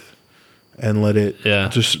breathe and let it Yeah.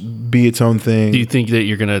 just be its own thing. Do you think that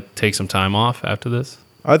you're going to take some time off after this?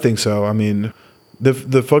 I think so. I mean,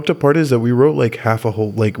 the fucked up part is that we wrote like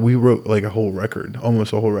we wrote like a whole record,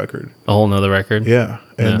 almost a whole record. A whole nother record? Yeah,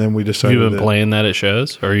 and Yeah. then we decided Have you been that playing that at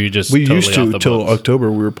shows? Or are you just we totally used off to the till books?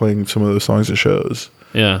 October. We were playing some of those songs at shows.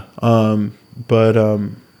 Yeah. But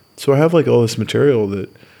so I have like all this material that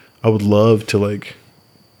I would love to like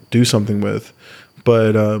do something with,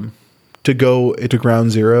 but to go to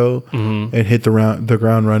ground zero Mm-hmm. and hit the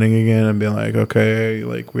ground running again and be like, okay,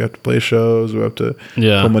 like we have to play shows, we have to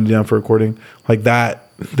Yeah. put money down for recording, like that.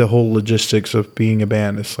 The whole logistics of being a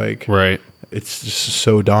band is like, Right. it's just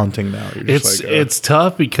so daunting now. You're just It's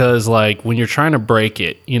tough because like when you're trying to break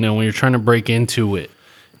it, you know, when you're trying to break into it,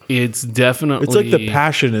 it's definitely it's like the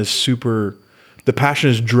passion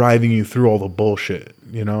is driving you through all the bullshit.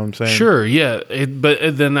 You know what I'm saying? Sure, yeah, but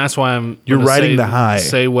then that's why You're gonna riding say- the high.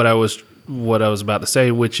 Say what I was about to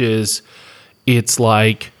say, which is, it's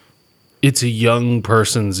like it's a young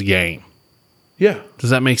person's game. Yeah. Does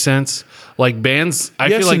that make sense? Like bands, I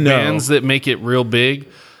Yes feel like and no. bands that make it real big,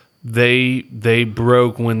 they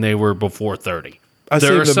broke when they were before 30. I say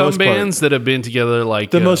There are the some most part. bands that have been together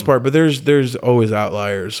like The most part, but there's always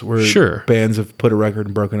outliers where Sure. bands have put a record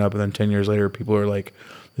and broken up, and then 10 years later, people are like,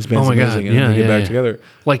 "This band's Oh my God, amazing," and then yeah, they get yeah, back yeah. together.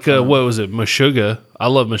 Like what was it, Meshuggah? I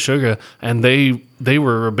love Meshuggah, and they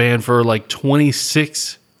were a band for like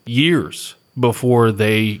 26 years before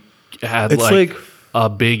they had It's like, like- a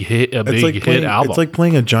big hit, It's like hit playing, album. It's like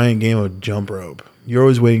playing a giant game of jump rope. You're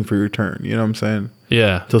always waiting for your turn. You know what I'm saying?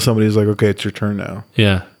 yeah, Until somebody's like, "Okay, it's your turn now."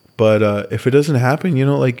 yeah, But if it doesn't happen, you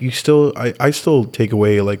know, like I still take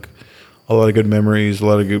away like a lot of good memories, a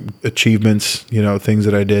lot of good achievements, you know, things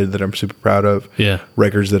that I did that I'm super proud of. yeah.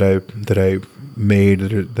 Records that I made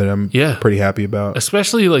that I'm Yeah. pretty happy about.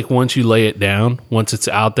 Especially like once you lay it down, once it's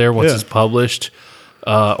out there, once Yeah. it's published,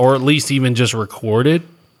 or at least even just recorded.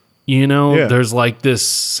 You know, Yeah. there's like this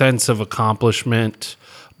sense of accomplishment,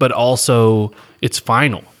 but also it's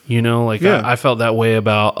final. You know, like Yeah. I felt that way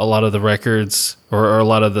about a lot of the records or a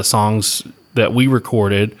lot of the songs that we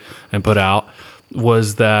recorded and put out,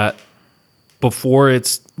 was that before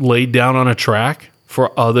it's laid down on a track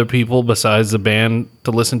for other people besides the band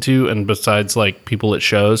to listen to and besides like people at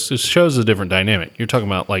shows. This shows a different dynamic. You're talking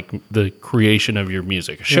about like the creation of your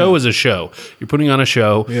music. A show Yeah. is a show. You're putting on a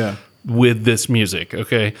show Yeah. with this music,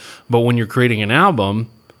 okay? But when you're creating an album,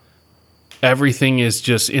 everything is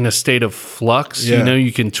just in a state of flux. Yeah. You know,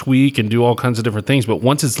 you can tweak and do all kinds of different things, but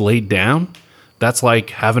once it's laid down, that's like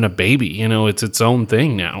having a baby. You know, it's its own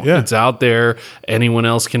thing now. Yeah. It's out there. Anyone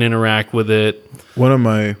else can interact with it, One of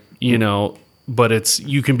my you know, but it's,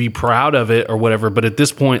 you can be proud of it or whatever. But at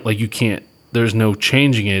this point, like you can't, there's no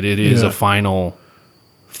changing it. It is Yeah. a final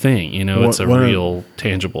thing, you know, One- it's a one of- real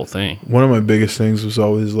tangible thing. one of my biggest things was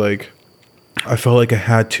always like I felt like I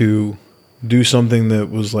had to do something that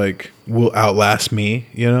was like will outlast me,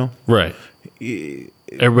 you know? Right.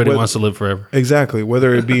 Everybody What- wants to live forever. Exactly,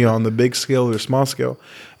 whether it be on the big scale or small scale.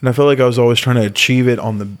 And I felt like I was always trying to achieve it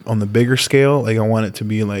on the bigger scale. Like I want it to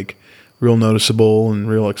be like real noticeable and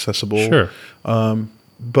real accessible. Sure.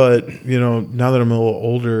 But, you know, now that I'm a little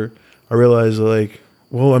older, I realize like,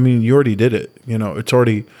 well, I mean, you already did it. You know, it's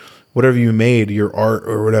already whatever you made, your art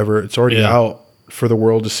or whatever, it's already Yeah. out for the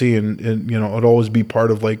world to see, and you know, it'd always be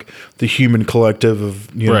part of like the human collective of,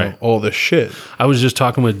 you know, Right. all this shit. I was just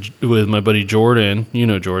talking with my buddy Jordan, you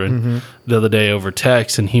know Jordan, Mm-hmm. the other day over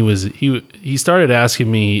text, and he started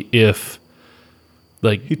asking me if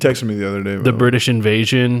like He texted me the other day. the British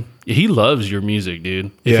invasion. He loves your music, dude.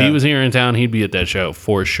 If Yeah. he was here in town, he'd be at that show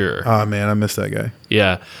for sure. Ah, man, I miss that guy.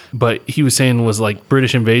 Yeah, but he was saying was like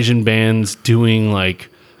British invasion bands doing like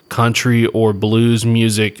country or blues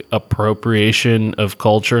music appropriation of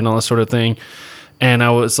culture and all that sort of thing. And I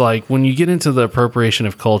was like, when you get into the appropriation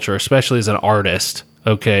of culture, especially as an artist,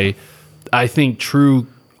 okay, I think true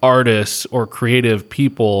artists or creative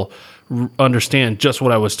people understand just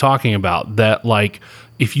what I was talking about. That like,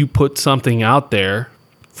 if you put something out there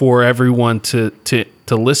for everyone to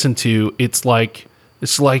listen to, it's like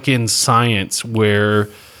in science where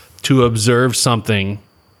to observe something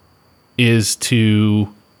is to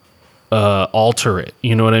alter it.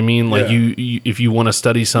 You know what I mean? Like Yeah. you if you want to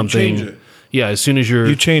study something, change it. yeah, as soon as you're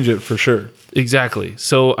You change it for sure. exactly.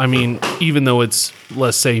 So I mean, even though it's,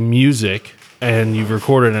 let's say, music, and you've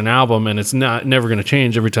recorded an album and it's never going to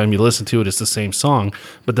change. Every time you listen to it, it's the same song.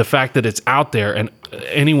 But the fact that it's out there and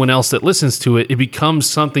anyone else that listens to it, it becomes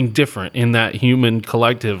something different in that human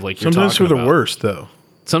collective. Like you're Sometimes for talking the about. worst, though.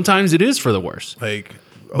 Sometimes it is for the worst. Like,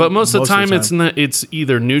 But most of the time, it's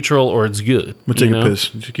either neutral or it's good. I'm gonna take you a know? piss.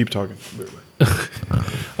 Just keep talking.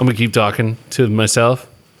 I'm gonna keep talking to myself.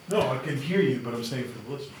 No, I can hear you, but I'm saying for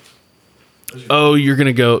the listeners. Oh, you're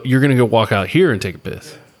gonna go walk out here and take a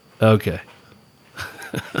piss. Okay.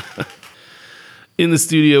 In the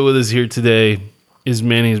studio with us here today is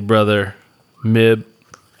Manny's brother, Mib.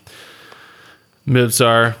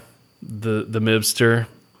 Mibsar, the Mibster.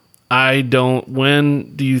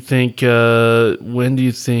 When do you think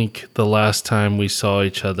the last time we saw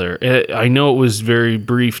each other? I know it was very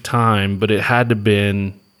brief time, but it had to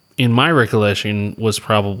been, in my recollection, was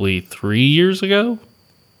probably 3 years ago.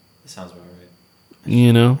 That sounds about right.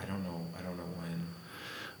 You know? I don't know when.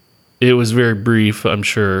 It was very brief, I'm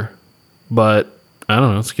sure. But I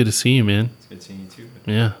don't know, it's good to see you, man. It's good seeing you too.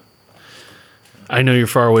 Yeah. I know you're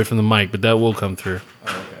far away from the mic, but that will come through.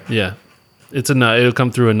 Oh, okay. Yeah. It's enough. It'll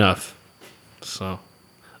come through enough. So,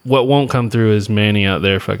 what won't come through is Manny out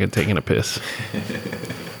there fucking taking a piss. Dude,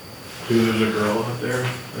 there's a girl out there,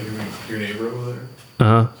 like your neighbor over there. Uh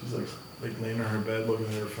huh. She's like laying on her bed looking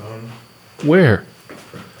at her phone. Where?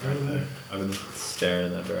 Right there. I've been staring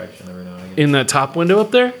in that direction every now and again. In that top window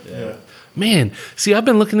up there? Yeah. Man, see, I've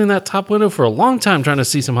been looking in that top window for a long time trying to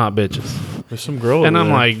see some hot bitches. There's some girl And over I'm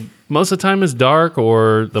there. like, most of the time it's dark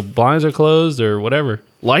or the blinds are closed or whatever.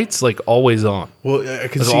 Lights like always on. well, I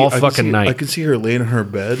can It's see all I can fucking see- night. I can see her laying on her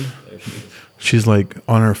bed. There she is. She's like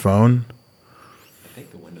on her phone. I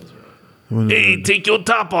think the windows are open. Hey, take your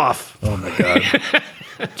top off. Oh my god.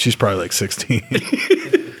 She's probably like 16.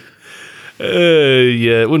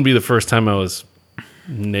 Yeah, it wouldn't be the first time I was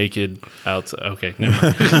naked outside. Okay, never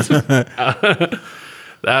mind.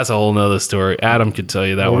 That's a whole nother story. Adam could tell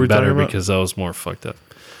you that What were one we better talking about? because I was more fucked up.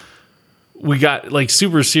 We got like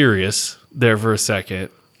super serious there for a second.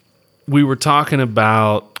 We were talking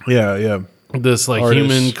about yeah. this like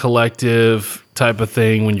Artists. human collective type of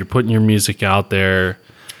thing when you're putting your music out there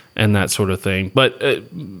and that sort of thing. But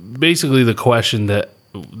basically, the question that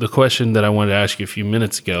I wanted to ask you a few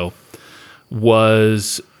minutes ago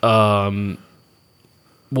was, well,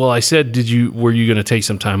 I said, were you going to take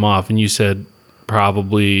some time off? And you said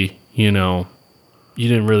probably, you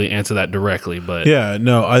didn't really answer that directly, but Yeah,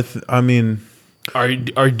 no, I mean,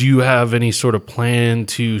 do you have any sort of plan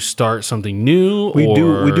to start something new? we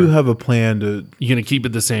or do have a plan to You going to keep it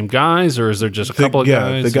the same guys, or is there just a couple of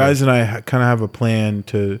guys? the guys and I kind of have a plan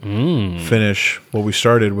to finish what we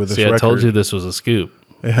started with this See, record. I told you this was a scoop.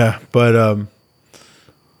 Yeah, but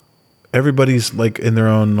everybody's like in their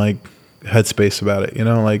own like headspace about it,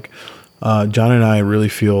 like John and I really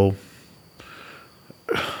feel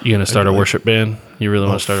You going to start a worship band? You really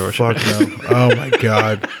want to start a worship band? fuck no. Oh my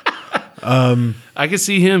god. I could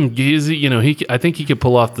see him. I think he could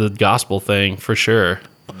pull off the gospel thing for sure.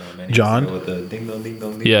 No, man, he John? has to go with the ding dong, ding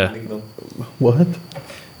dong, ding Yeah. dong, ding dong. What?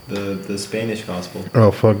 The Spanish gospel.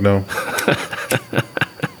 Oh fuck no.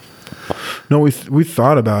 No, we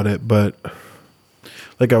thought about it, but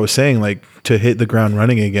like I was saying, like to hit the ground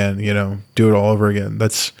running again, do it all over again.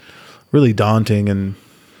 That's really daunting and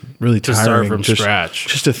really To tiring. start from just, scratch.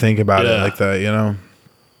 just to think about it Yeah. like that,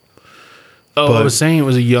 Oh, I But- was saying it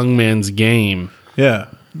was a young man's game Yeah,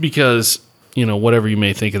 because, whatever you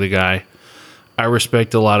may think of the guy, I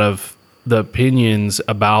respect a lot of the opinions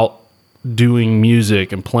about doing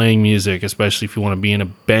music and playing music, especially if you want to be in a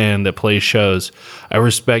band that plays shows. I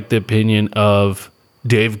respect the opinion of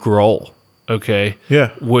Dave Grohl. Okay.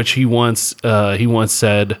 Yeah. Which he once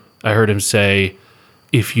said, I heard him say,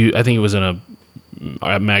 I think it was in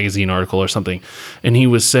a magazine article or something, and he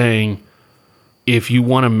was saying, if you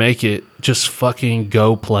want to make it, just fucking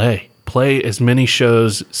go play. Play as many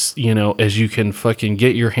shows, as you can fucking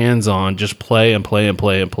get your hands on. Just play and play and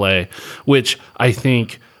play and play. Which I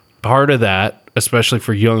think part of that, especially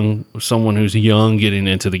for someone who's young getting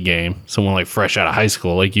into the game, someone like fresh out of high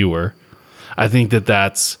school like you were, I think that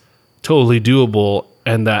that's totally doable,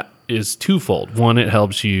 and that is twofold. One, it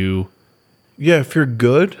helps you if you're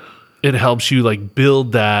good, like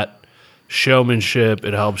build that showmanship.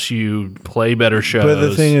 It helps you play better shows. but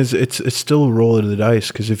the thing is, it's still a roll of the dice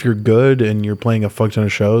because if you're good and you're playing a fuck ton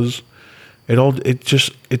of shows,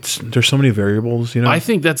 there's so many variables, I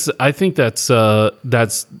think that's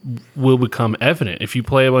will become evident if you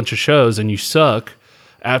play a bunch of shows and you suck.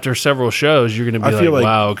 After several shows, you're going to be I feel like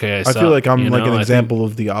wow, okay, I I feel like I'm like an I think- example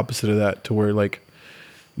of the opposite of that, to where like,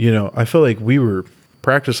 I feel like we were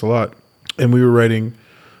practiced a lot and we were writing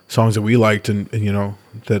songs that we liked and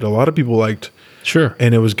that a lot of people liked, Sure.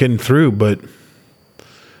 and it was getting through. But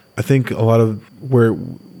I think a lot of where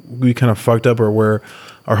we kind of fucked up, or where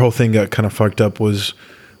our whole thing got kind of fucked up, was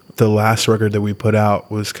the last record that we put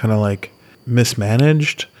out was kind of like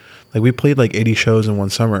mismanaged. Like we played like 80 shows in one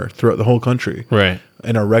summer throughout the whole country. Right.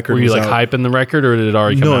 And our record Were you was like out. hyping the record, or did it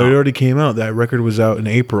already come No, out? it already came out. That record was out in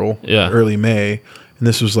April, Yeah. early May. And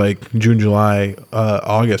this was like June, July,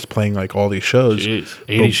 August, playing like all these shows. Jeez.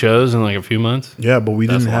 80 shows in like a few months? Yeah, but we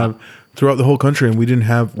That's didn't a lot. have throughout the whole country, and we didn't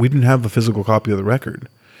have a physical copy of the record.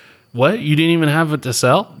 What? You didn't even have it to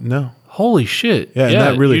sell? No. Holy shit! Yeah, and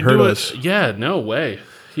that really you hurt do it- us. Yeah, no way.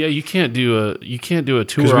 Yeah, you can't do a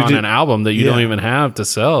tour we on did- an album that you yeah. don't even have to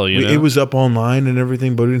sell. You know, It was up online and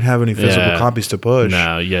everything, but we didn't have any physical Yeah. copies to push.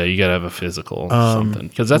 no. Yeah, you gotta have a physical something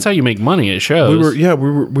because that's how you make money at shows.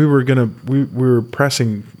 We were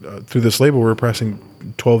pressing through this label. We were pressing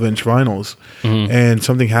 12-inch vinyls, and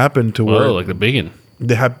something happened to where Whoa, like the biggin.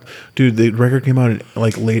 the record came out in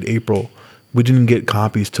like late April. We didn't get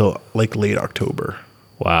copies till like late October.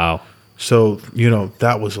 Wow, So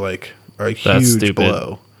that was like a That's huge stupid.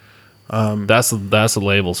 blow. that's the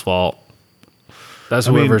label's fault. That's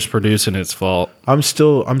mean- whoever's producing it's fault. I'm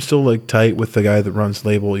still like tight with the guy that runs the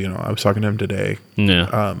label. I was talking to him today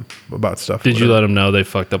Yeah. about stuff. Did you let them know they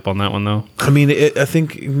fucked up on that one though? I mean, I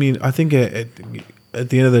think at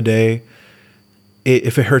the end of the day,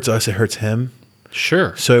 if it hurts us, it hurts him.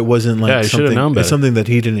 Sure. So it wasn't like Yeah, he should've something. known better. It's something that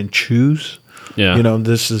he didn't choose. Yeah.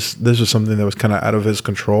 This was something that was kind of out of his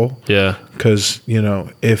control. Yeah. Because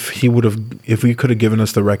if we could have given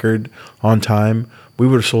us the record on time, we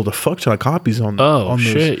would have sold a fuck ton of copies on. Oh, on those.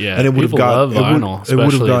 shit, yeah. And it would have People got love vinyl,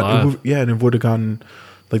 especially live. and it would have gotten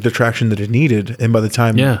like the traction that it needed. And by the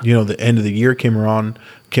time Yeah. the end of the year came around,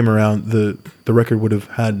 the record would have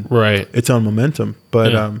had Right. its own momentum.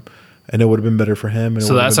 But Yeah. and it would have been better for him. And it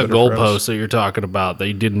So would have that's a been better for us. goalpost that you're talking about.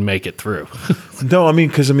 They didn't make it through. No, I mean,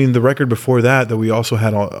 because the record before that we also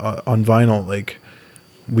had on vinyl, like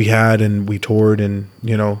we had and we toured, and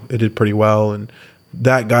it did pretty well, and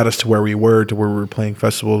that got us to where we were playing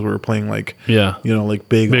festivals, we were playing like Yeah. like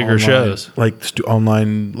bigger Bigger shows. like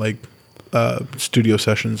online like studio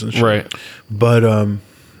sessions and shit. Right. But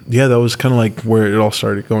yeah, that was kind of like where it all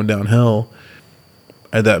started going downhill.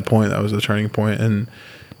 At that point, that was the turning point, and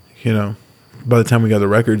by the time we got the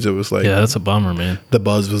records, it was like Yeah, that's a bummer, man. the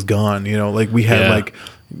buzz was gone. Like we had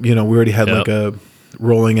Yeah. we already had Yep. like a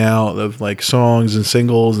rolling out of like songs and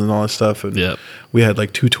singles and all that stuff. And Yep. we had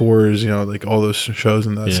like 2 tours, like all those shows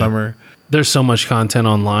in that Yeah. summer. There's so much content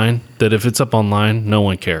online that if it's up online, no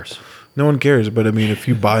one cares. No one cares. But I mean, if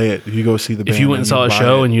you buy it, if you go see the band. If you went and saw a buy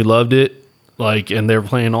show it, and you loved it, and they're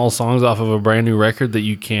playing all songs off of a brand new record that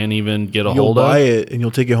you can't even get a you'll hold buy of. it and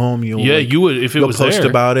you'll take it home. Yeah, you would if it you'll was post there.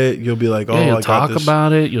 about it. You'll be like, oh, Yeah, you'll I got talk this.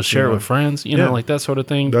 about it. You'll share it know. with friends. Yeah. Like that sort of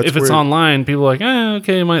thing. That's If it's where- online, people are like,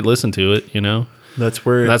 okay, I might listen to it. That's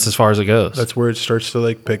where That's as far as it goes. that's where it starts to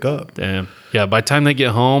like pick up. Damn. Yeah, by the time they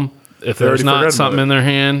get home, if They there's already not forgot something about in their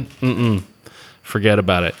hand, forget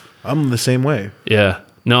about it. I'm the same way. Yeah.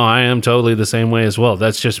 No, I am totally the same way as well.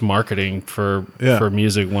 That's just marketing for Yeah.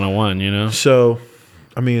 music 101, So,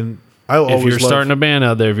 I mean, I If always you're love, starting a band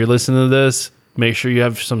out there, if you're listening to this, make sure you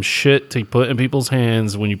have some shit to put in people's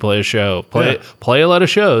hands when you play a show. Yeah. Play a lot of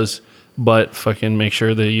shows, but fucking make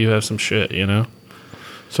sure that you have some shit,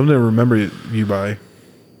 something to remember you by.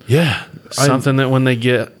 Yeah. Something that when they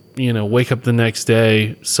get, wake up the next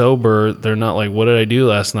day sober, they're not like, what did I do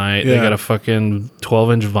last night? They Yeah. got a fucking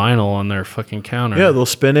 12-inch vinyl on their fucking counter. Yeah, they'll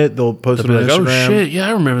spin it. They'll post They'll it be on like, Instagram. oh shit, yeah,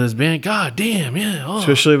 I remember this band. God damn, yeah. Oh,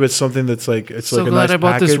 Especially if it's something that's like it's so like a glad nice I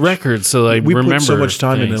bought this package. record. So I We remember put so much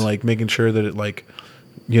time things. into like making sure that it like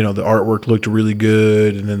the artwork looked really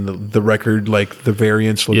good, and then the record like the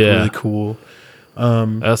variants looked Yeah. really cool.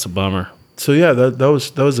 That's a bummer. So yeah, that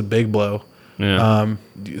was a big blow. Yeah.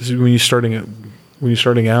 So when you're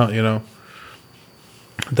starting out,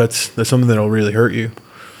 that's something that'll really hurt you.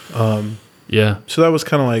 Yeah. So that was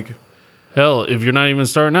kind of like Hell, if you're not even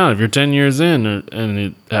starting out, if you're 10 years in and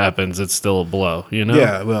it happens, it's still a blow,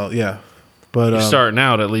 yeah, well, yeah. But You're starting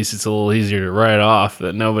out, at least it's a little easier to write off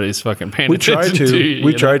that nobody's fucking paying we tried attention to, to you,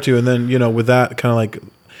 we you know? tried to, and then with that kind of like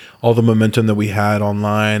all the momentum that we had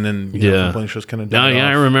online and Yeah. from playing shows kind of No, died yeah,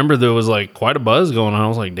 I off. remember there was like quite a buzz going on. I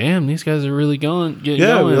was like, damn, these guys are really getting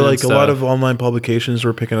Yeah, going. and like a lot stuff. of online publications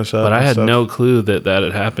were picking us up. But I and had stuff. no clue that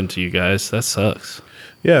had happened to you guys. That sucks.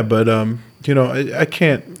 Yeah, but I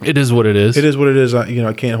can't. It is what it is. It is what it is.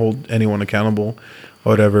 I can't hold anyone accountable,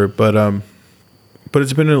 or whatever. But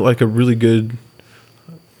it's been like a really good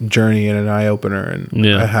journey and an eye opener, and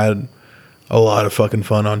Yeah. I had a lot of fucking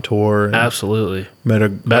fun on tour. And Absolutely. met a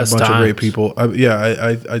Best bunch of great times. people.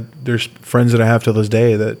 I there's friends that I have to this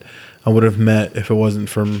day that I would have met if it wasn't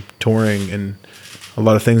from touring, and a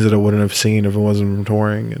lot of things that I wouldn't have seen if it wasn't from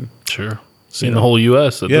touring. And Sure. Seen the whole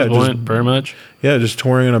U.S. at Yeah, this just- point, pretty much. yeah, just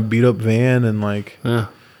touring in a beat up van and like, Yeah.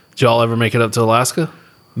 Did y'all ever make it up to Alaska?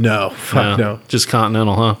 no, fuck no. Just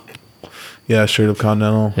continental, huh? Yeah, straight up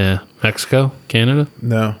continental. Yeah. Mexico? Canada?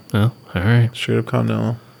 No, No. All right. straight up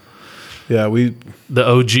continental. Yeah, we. The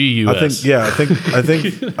OG U.S. I think.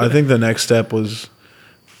 Yeah, I think the next step was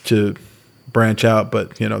to branch out,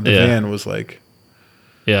 but the Yeah. van was like.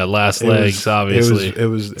 Yeah, last It legs, was, obviously. It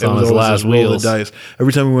was It's on his always last this roll of wheels. the dice.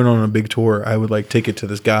 Every time we went on a big tour, I would like take it to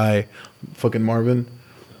this guy, fucking Marvin.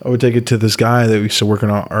 I would take it to this guy that we used to work on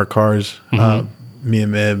our cars, Mm-hmm. me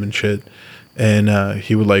and Mib and shit. And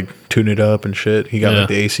he would like tune it up and shit. He got Yeah. like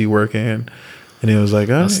the AC working, and he was like,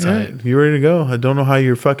 "Oh, That's yeah, tight. you ready to go? I don't know how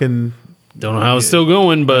you're fucking Don't know how it's still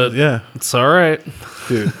going, but yeah, it's all right.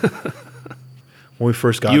 dude." When we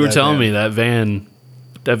first got, You were that telling van- me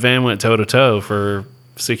that van went toe to toe for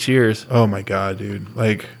 6 years. Oh my god, dude!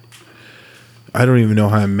 Like, I don't even know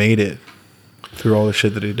how I made it through all the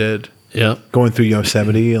shit that he did. Yeah. Going through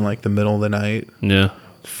Yosemite in like the middle of the night. Yeah.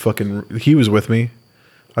 Fucking, he was with me.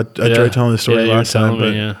 I Yeah. tried telling the story Yeah, you were last time, telling but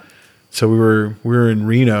me, yeah. so we were in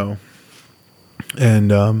Reno,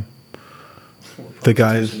 and the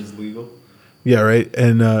guys, Is legal. yeah, right,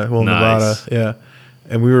 and Nice. Nevada, yeah,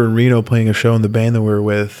 and we were in Reno playing a show, and the band that we were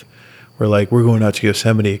with, we're like, we're going out to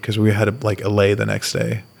Yosemite because we had to like LA the next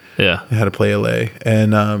day. Yeah. We had to play LA,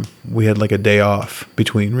 and we had like a day off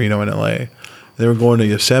between Reno and LA. They were going to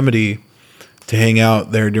Yosemite to hang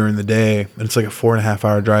out there during the day, and it's like a 4.5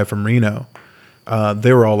 hour drive from Reno.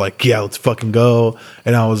 They were all like, "Yeah, let's fucking go,"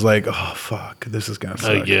 and I was like, "Oh fuck, this is gonna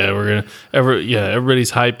suck." Yeah, we're gonna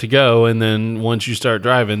everybody's hyped to go, and then once you start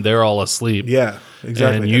driving, they're all asleep. Yeah,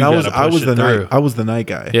 exactly. And you I was gotta push it through. I was the night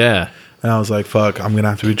guy. Yeah. And I was like, "Fuck, I'm gonna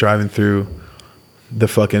have to be driving through the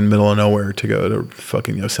fucking middle of nowhere to go to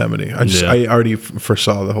fucking Yosemite." Yeah. I already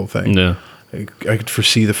foresaw the whole thing. Yeah. I could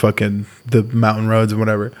foresee the mountain roads and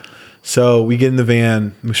whatever. So we get in the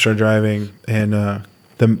van, we start driving, and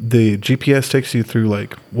the GPS takes you through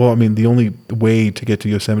the only way to get to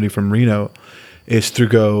Yosemite from Reno is to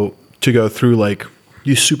go through like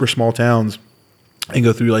these super small towns and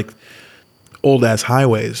go through like old ass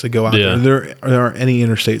highways that go out Yeah. there. There aren't any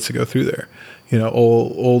interstates to go through there.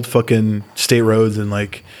 Old fucking state roads and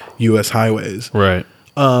like U.S. highways. Right.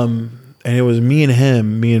 And it was me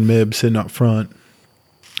and Mib sitting up front,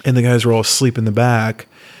 and the guys were all asleep in the back.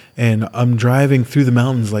 And I'm driving through the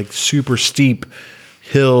mountains, like super steep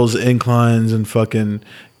hills, inclines, and fucking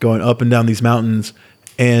going up and down these mountains.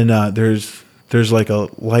 And there's like a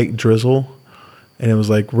light drizzle, and it was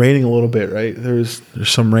like raining a little bit, right? There's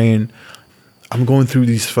some rain. I'm going through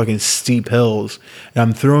these fucking steep hills, and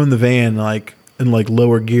I'm throwing the van like in like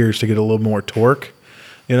lower gears to get a little more torque,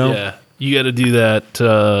 Yeah. You got to do that,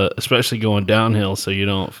 especially going downhill, so you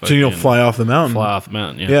don't. So you don't fucking fly off the mountain. fly off the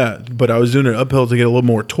mountain. Yeah. Yeah, but I was doing it uphill to get a little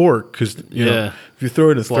more torque because Yeah. if you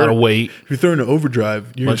throw it in a lot of weight. if you throw it in overdrive,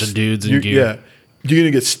 you're Bunch of dudes in gear. Yeah, you're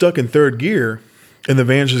gonna get stuck in third gear, and the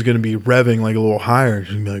van's just gonna be revving like a little higher,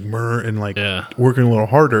 just gonna be like "Mrr," and like Yeah. working a little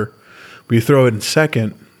harder. But you throw it in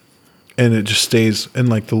second, and it just stays in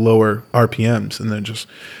like the lower RPMs, and then just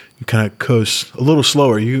you kind of coast a little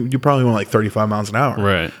slower. You probably want like 35 miles an hour.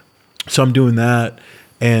 Right. So I'm doing that,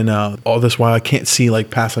 and all this while I can't see like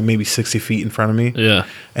past like maybe 60 feet in front of me. Yeah.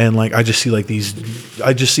 And like I just see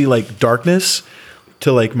like darkness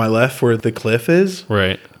to like my left where the cliff is.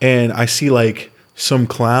 Right. And I see like some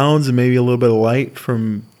clouds and maybe a little bit of light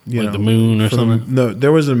from Like the moon or from- something? No,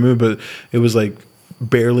 there wasn't a moon, but it was like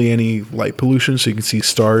barely any light pollution, so you can see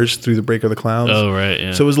stars through the break of the clouds. Oh, right.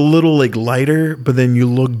 Yeah. So it was a little like lighter, but then you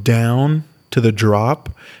look down to the drop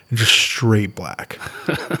and just straight black.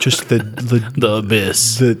 Just the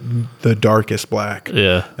abyss. the darkest black.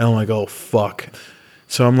 Yeah. And I'm like, oh fuck.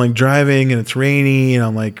 So I'm like driving and it's rainy and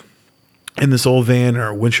I'm like in this old van,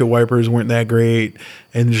 our windshield wipers weren't that great,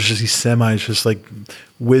 and there's just these semis just like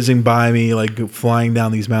whizzing by me, like flying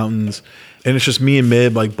down these mountains. And it's just me and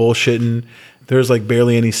Mib like bullshitting. There's like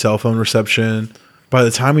barely any cell phone reception. By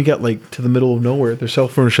the time we got like to the middle of nowhere, their cell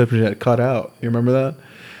phone reception had cut out. You remember that?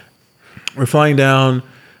 We're flying down,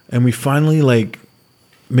 and we finally, like,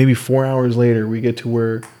 maybe 4 hours later, we get to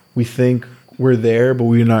where we think we're there, but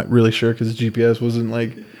we're not really sure because the GPS wasn't,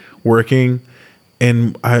 like, working.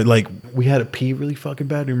 And we had to pee really fucking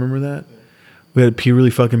bad. Do you remember that? We had to pee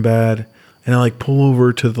really fucking bad. And I, like, pull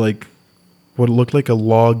over to, like, what looked like a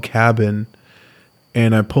log cabin.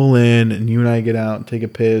 And I pull in, and you and I get out and take a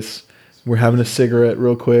piss. We're having a cigarette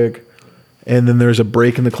real quick. And then there's a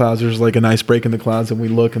break in the clouds. There's like a nice break in the clouds, and we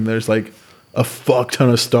look, and there's like a fuck ton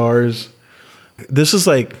of stars. This is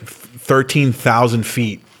like 13,000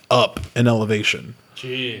 feet up in elevation.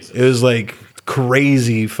 Jesus. It was like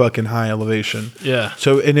crazy fucking high elevation. Yeah.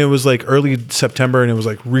 So, and it was like early September, and it was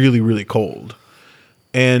like really, really cold.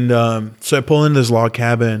 And so I pull into this log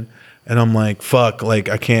cabin, and I'm like, fuck, like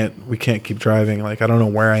we can't keep driving. Like, I don't know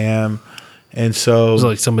where I am. And so, Was it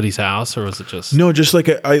like somebody's house, or was it just? no, just like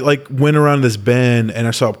I like went around this bend, and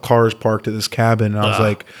I saw cars parked at this cabin, and I was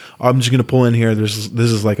like, I'm just gonna pull in here. This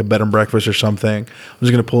is like a bed and breakfast or something. I'm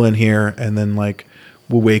just gonna pull in here, and then like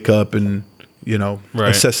we'll wake up and Right.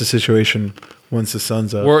 assess the situation once the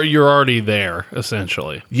sun's up. Or you're already there,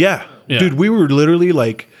 essentially. Yeah. Yeah. Dude, we were literally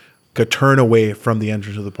like a turn away from the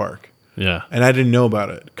entrance of the park, Yeah. and I didn't know about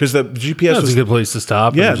it because the GPS That's was a good place to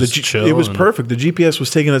stop. yeah, and just chill. it was and- perfect. The GPS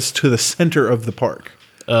was taking us to the center of the park,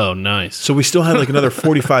 Oh, nice. so we still had like another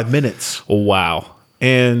 45 minutes. Wow.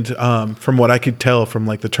 And from what I could tell from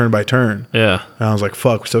like the turn by turn, Yeah. and I was like,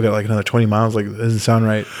 "Fuck, we still got like another 20 miles." Like, that doesn't sound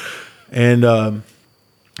right. And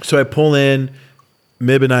so I pull in.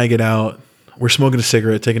 Mib and I get out. We're smoking a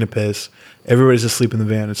cigarette, taking a piss. Everybody's asleep in the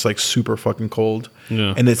van. It's like super fucking cold.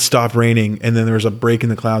 Yeah. And it stopped raining, and then there was a break in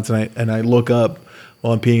the clouds, and I look up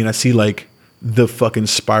while I'm peeing, and I see like the fucking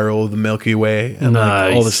spiral of the Milky Way, and Nice.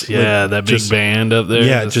 like all this. Yeah, like, that big just- band up there.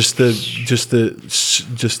 Yeah, That's- just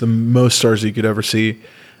the most stars you could ever see.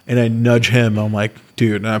 And I nudge him. I'm like,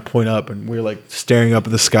 dude, and I point up, and we're like staring up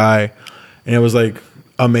at the sky, and it was like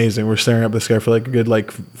amazing. We're staring up at the sky for like a good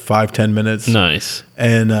like 5-10 minutes. nice.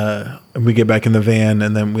 And we get back in the van,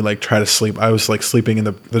 and then we like try to sleep. I was like sleeping in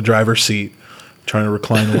the driver's seat, trying to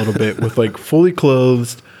recline a little bit with like fully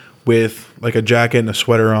clothed, with like a jacket and a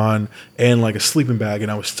sweater on, and like a sleeping bag,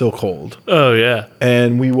 and I was still cold. Oh, yeah.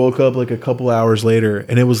 And we woke up like a couple hours later,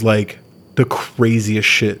 and it was like the craziest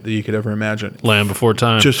shit that you could ever imagine. Land Before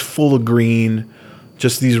Time. Just full of green,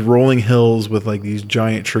 just these rolling hills with like these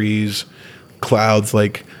giant trees, clouds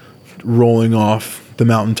like rolling off the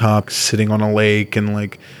mountaintop, sitting on a lake, and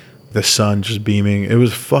like the sun just beaming. It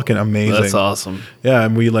was fucking amazing. That's awesome. Yeah,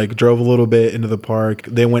 and we like drove a little bit into the park.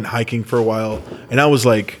 They went hiking for a while, and I was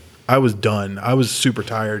done. I was super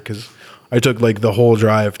tired because I took like the whole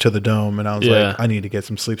drive to the dome, and I was Yeah. like, I need to get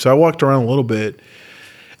some sleep. So I walked around a little bit,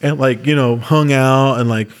 and like hung out, and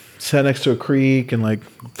like sat next to a creek, and like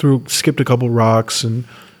skipped a couple rocks, and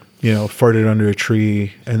farted under a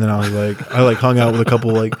tree. And then I was like, I like hung out with a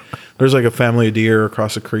couple, like there's like a family of deer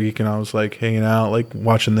across the creek, and I was like hanging out, like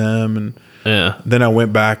watching them. And Yeah. then I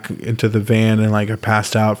went back into the van, and like I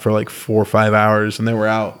passed out for like 4 or 5 hours, and they were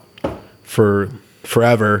out for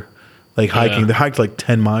forever, like hiking. Yeah. They hiked like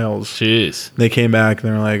 10 miles. Jeez. They came back,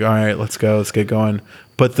 and they were like, all right, let's go, let's get going.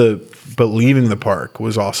 But leaving the park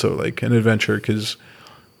was also like an adventure, because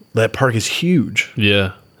that park is huge.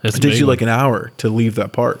 Yeah. It's It takes you like an hour to leave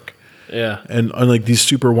that park, Yeah. and on like these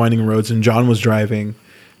super winding roads. And John was driving,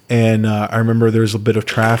 and I remember there was a bit of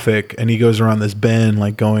traffic, and he goes around this bend,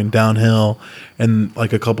 like going downhill, and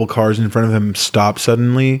like a couple cars in front of him stop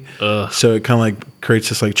suddenly. Ugh. So it kind of like creates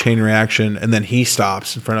this like chain reaction, and then he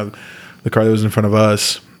stops in front of the car that was in front of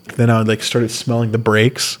us. Then I like started smelling the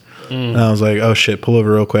brakes, and I was like, oh shit, pull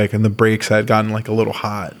over real quick. And the brakes had gotten like a little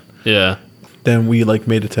hot. Yeah. Then we like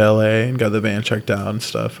made it to LA and got the van checked out and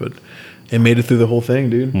stuff, but it made it through the whole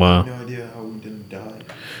thing, dude. Wow. No idea how we didn't die.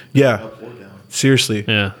 Yeah, Up or down. seriously.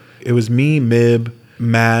 Yeah. It was me, Mib,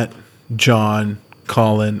 Matt, John,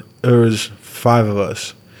 Colin. There was 5 of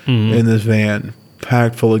us in this van,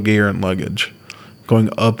 packed full of gear and luggage,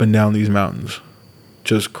 going up and down these mountains.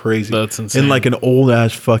 Just crazy. That's insane. In like an old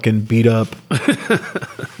ass fucking beat up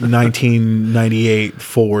 1998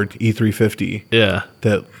 Ford E350 Yeah.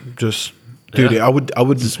 that just, dude, Yeah. I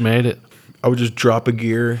would Just made it. just drop a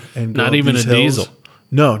gear and go Not up even these a hills. diesel.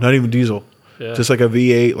 No, not even diesel. Yeah. Just like a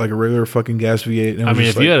V8, like a regular fucking gas V8. And it I was mean,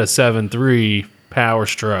 just if you like- had a 7.3 Power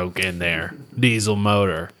Stroke in there, diesel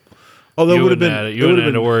motor, oh, that you would have wouldn't been, have, it you would wouldn't have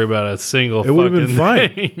have to been, worry about a single. it would have been fucking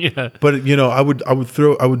fine. thing. Yeah. but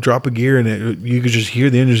I would drop a gear and you could just hear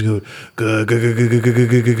the engines go, "Gu- gu- gu- gu- gu- gu- gu-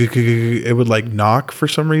 gu- gu- gu- gu." It would like knock for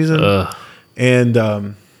some reason. Ugh. And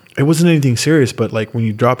it wasn't anything serious, but like when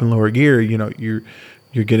you drop in lower gear, you're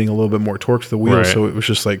getting a little bit more torque to the wheel. Right. So it was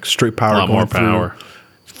just like straight power A lot going more power.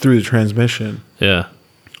 through the transmission. Yeah.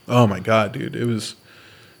 Oh my God, dude. It was,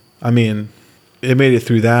 I mean, it made it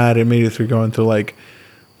through that. It made it through going to like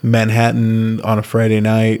Manhattan on a Friday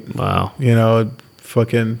night, Wow.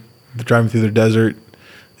 fucking driving through the desert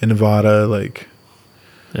in Nevada. Like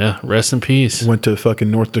Yeah. Rest in peace. went to fucking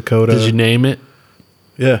North Dakota. Did you name it?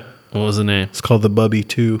 Yeah. What was the name? It's called the Bubby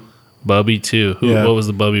 2. Bubby 2. Yeah. What was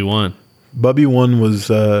the Bubby 1? Bubby 1 was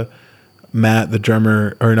Matt, the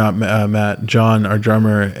drummer, or not Matt, John, our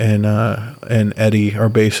drummer, and Eddie, our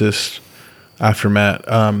bassist. After Matt,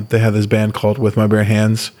 they had this band called With My Bare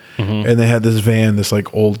Hands, and they had this van, this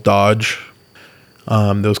like old Dodge,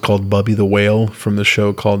 that was called Bubby the Whale from the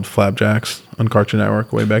show called Flapjacks on Cartoon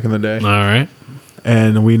Network way back in the day, All right.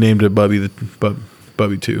 and we named it Bubby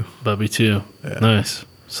 2. Bubby 2. Nice.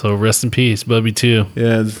 So rest in peace, Bubby 2.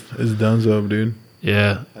 Yeah, it's Dunzo, dude.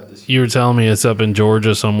 Yeah. Had this You were telling me it's up in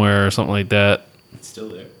Georgia somewhere or something like that. It's still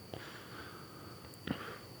there. It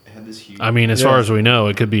had this huge. I mean, as Yeah. far as we know,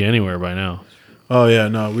 it could be anywhere by now. Oh yeah,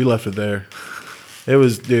 no, we left it there. It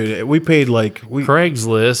was, dude. We paid like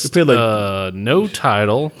Craigslist, We paid like- no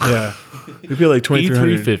title, yeah, we paid like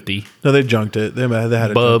 $2,300. E350, No, they junked it. They had to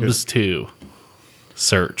junk Bubs 2.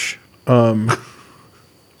 Search. it.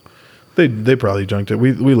 They probably junked it.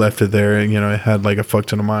 We left it there, and you know it had like a fuck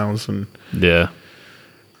ton of miles, and Yeah.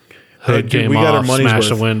 Hood dude, came we got our off, money's smashed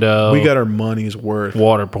the worth. window. we got our money's worth.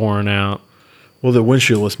 water pouring out. Well, the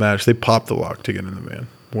windshield was smashed. They popped the lock to get in the van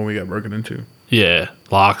when we got broken into. Yeah.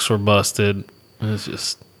 Locks were busted. It's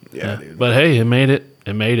just. Yeah, dude. But hey, it made it.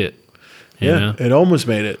 It made it. You Yeah, know? it almost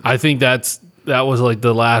made it. I think that was like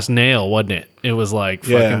the last nail, wasn't it? It was like,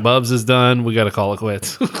 Yeah. fucking Bubs is done. We got to call it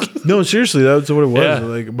quits. No, seriously, that's what it was. Yeah.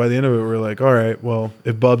 Like by the end of it, we were like, all right, well,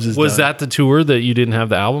 if Bubs is Was done. that the tour that you didn't have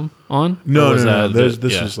the album on? Or No, was no. that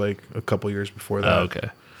This yeah. was like a couple years before that. Oh, okay.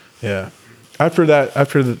 Yeah. After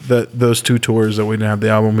those two tours that we didn't have the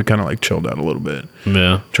album, we kind of like chilled out a little bit,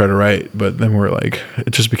 Yeah. try to write, but then we're like,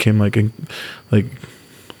 it just became like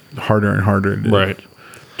harder and harder to Right.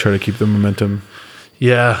 try to keep the momentum.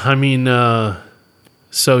 Yeah. I mean,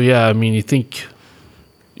 so yeah, I mean, you think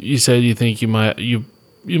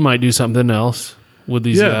you might do something else with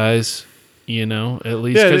these Yeah. guys, you know, at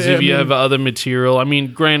least Yeah, because I if you mean- have other material, I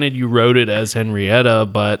mean, granted you wrote it as Henrietta,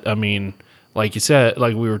 but I mean, like you said,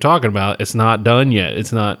 like we were talking about, it's not done yet.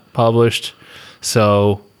 It's not published.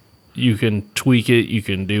 So you can tweak it. You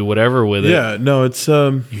can do whatever with it. Yeah, no, it's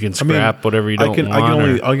You can scrap whatever you don't I can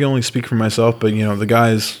want. I can only speak for myself, but you know, the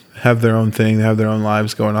guys have their own thing, they have their own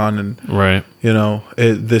lives going on, and Right. you know,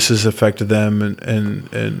 this has affected them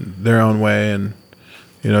in their own way, and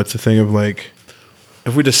you know, it's a thing of like,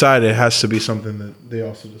 if we decide, it has to be something that they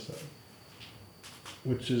also decide,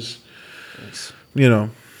 which is, you know,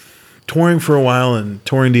 touring for a while and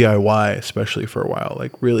touring DIY, especially for a while,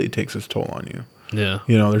 like really takes its toll on you. Yeah.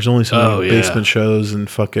 You know, there's only so many Oh, yeah. basement shows and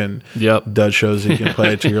fucking Yep. dud shows that you can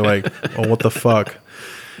play till you're like, oh, what the fuck?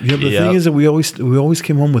 You know, the Yep. thing is that we always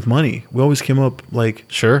came home with money. We always came up like,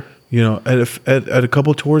 Sure. you know, at a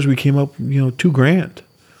couple tours we came up, you know, $2,000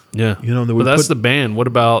 Yeah. You know, that but we that's put- the band. What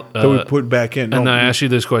about that we put back in. And No, I asked you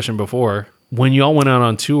this question before. When y'all went out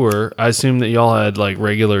on tour, I assume that y'all had like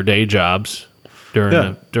regular day jobs during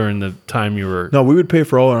Yeah. during the time you were. no, we would pay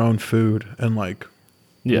for all our own food and like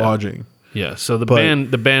Yeah. lodging. Yeah. So the But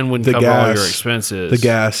band wouldn't the cover all your gas- expenses. the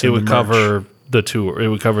gas It and would the merch. cover the tour. It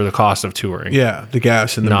would cover the cost of touring. Yeah, the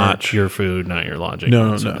gas and the Not merch. your food, not your lodging.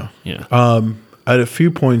 No, So, no. Yeah. At a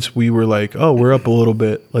few points we were like, oh, we're up a little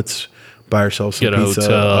bit. Let's buy ourselves some Get a pizza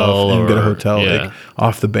hotel and get a or- hotel yeah. like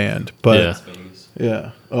off the band. But Yeah. Vegas. yeah.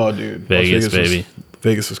 Oh, dude. Vegas, was- baby.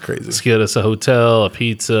 Vegas was crazy. Let's get us a hotel, a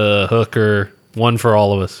pizza, a hooker, one for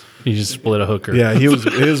all of us. You just split a hooker. Yeah, he was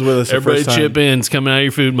with us the Everybody first time. chip in. It's coming out of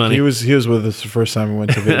your food money. He was with us the first time we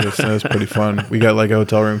went to Vegas. That was pretty fun. We got like a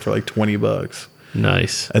hotel room for like $20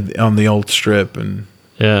 Nice. on the old strip, and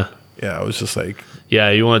Yeah. yeah, I was just like, Yeah,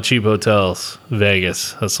 you want cheap hotels.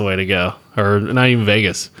 Vegas. That's the way to go. Or not even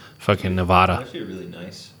Vegas. Fucking Nevada. Actually, really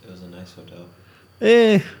nice. It was a nice hotel.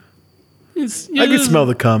 I could smell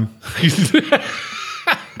the cum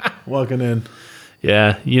walking in.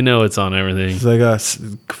 Yeah, you know it's on everything. It's like a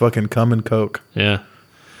fucking cum and coke. Yeah.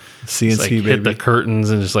 CNC It's like baby. hit the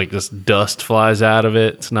curtains and just like this dust flies out of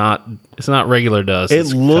it. It's not regular dust. It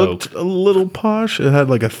it's looked Coke. a little posh. It had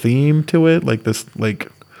like a theme to it, like this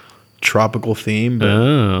like tropical theme, but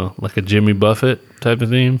Oh, like a Jimmy Buffett type of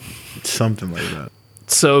theme. something like that.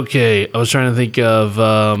 So okay, I was trying to think of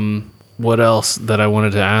what else that I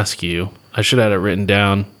wanted to ask you. I should have had it written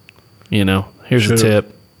down. You know, here's Should've. a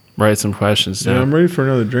tip. Write some questions Yeah, down. I'm ready for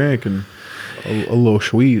another drink and a little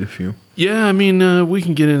sweet if you. Yeah, I mean, we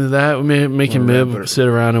can get into that. We may make him Or wrap it. sit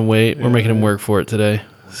around and wait. We're Yeah, making him yeah. work for it today.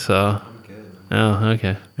 So, Good. oh,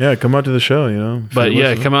 okay. Yeah, come out to the show, you know. if But you're yeah,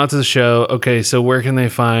 listening. come out to the show. Okay, so where can they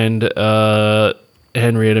find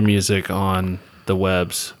Henrietta Music on the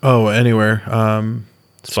webs? Oh, anywhere. Spotify,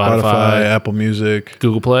 Spotify, Apple Music,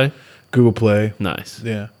 Google Play? Google Play. Nice.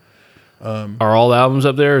 Yeah. Are all the albums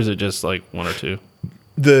up there, or is it just like one or two?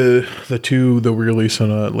 The two that we release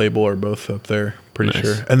on a label are both up there, pretty Nice.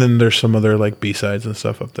 sure. And then there's some other like B-sides and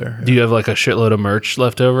stuff up there. Do you have like a shitload of merch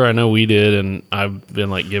left over? I know we did, and I've been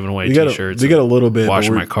like giving away We got t-shirts. we got a little bit. but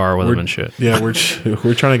Washing we're- my car with we're- them and shit. Yeah, we're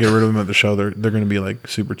trying to get rid of them at the show. They're going to be like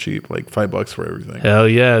super cheap, like $5 for everything. Hell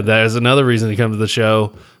yeah. That is another reason to come to the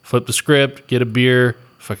show. Flip the script, get a beer,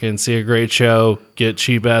 fucking see a great show, get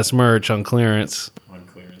cheap ass merch on clearance. On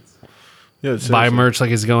clearance. Yeah, Buy seriously. merch like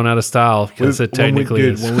it's going out of style because it technically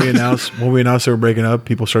is. when we announced that we're breaking up,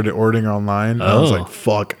 people started ordering online. And I was Oh. like,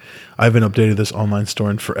 "Fuck! I haven't updated this online store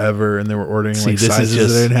in forever." And they were ordering See, like this is sizes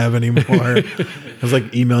just- that I didn't have anymore. I was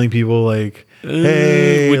like emailing people like,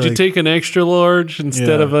 "Hey, would you like- take an extra large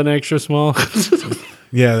instead Yeah. of an extra small?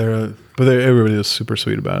 Yeah, everybody was super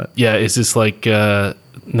sweet about it. Yeah, it's just like you're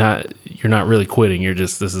not really quitting. You're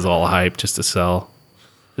just, this is all hype just to sell.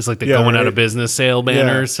 It's like the Yeah, going out right. of business sale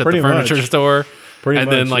banners at the pretty furniture much. store. Pretty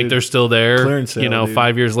and then much, like dude. they're still there, Clearance sale, dude.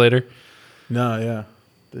 5 years later. No, yeah,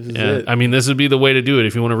 this is Yeah. it. I mean, this would be the way to do it.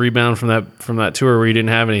 If you want to rebound from that tour where you didn't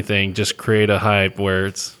have anything, just create a hype where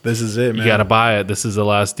it's, This is it, man. you got to buy it. This is the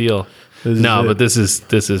last deal. This is No, it. but this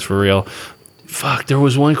is for real. Fuck, there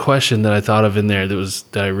was one question that I thought of in there that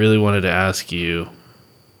I really wanted to ask you.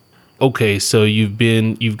 Okay, so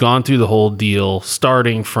you've gone through the whole deal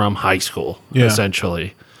starting from high school, Yeah.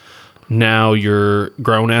 essentially. Now you're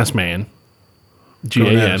grown ass man.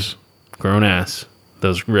 Grown GAN. ass. Grown ass.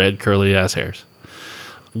 Those red curly ass hairs.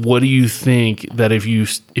 What do you think that if you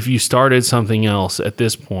started something else at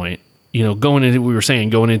this point, going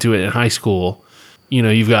into it in high school,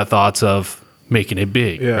 you've got thoughts of making it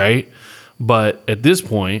big, Yeah. right? But at this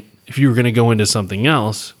point, if you were going to go into something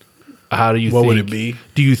else, how do you What think would it be?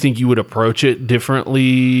 Do you think you would approach it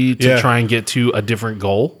differently to Yeah. try and get to a different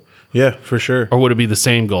goal? Yeah, for sure. Or would it be the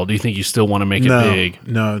same goal? Do you think you still want to make it big?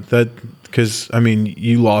 No, because I mean,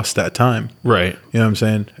 you lost that time. Right. You know what I'm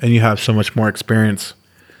saying? And you have so much more experience.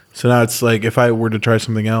 So now it's like if I were to try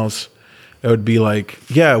something else, it would be like,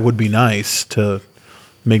 yeah, it would be nice to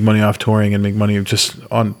make money off touring and make money just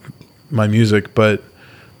on my music, but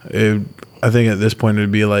I think at this point it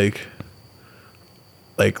would be like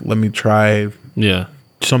let me try Yeah.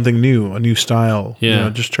 something new, a new style. Yeah.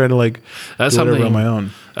 Just try to That's do whatever something on my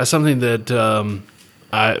own. That's something that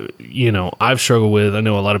I've struggled with. I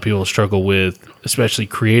know a lot of people struggle with, especially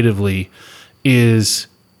creatively, is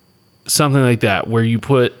something like that where you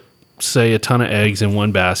put, say, a ton of eggs in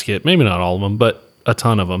one basket. Maybe not all of them, but a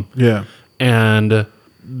ton of them. Yeah. And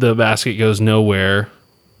the basket goes nowhere.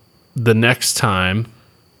 The next time,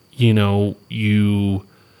 you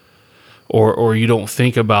or you don't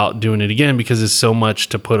think about doing it again because it's so much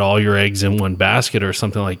to put all your eggs in one basket or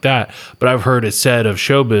something like that. But I've heard it said of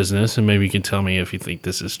show business, and maybe you can tell me if you think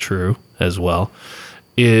this is true as well,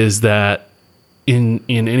 is that in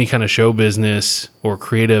any kind of show business or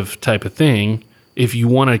creative type of thing, if you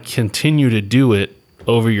want to continue to do it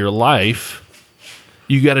over your life,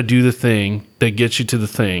 you got to do the thing that gets you to the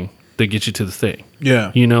thing that gets you to the thing.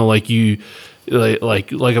 Yeah.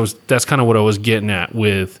 That's kind of what I was getting at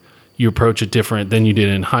with you approach it different than you did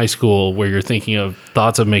in high school where you're thinking of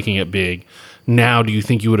thoughts of making it big. Now, do you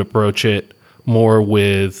think you would approach it more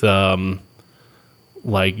with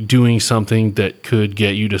doing something that could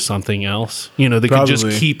get you to something else? They could just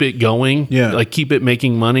Probably. keep it going. Yeah. Keep it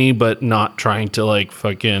making money, but not trying to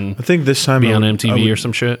fucking I think this time be I on would- MTV or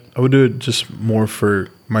some shit. I would do it just more for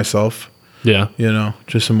myself. Yeah.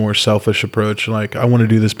 Just a more selfish approach. Like, I want to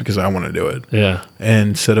do this because I want to do it. Yeah. And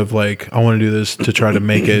instead of I want to do this to try to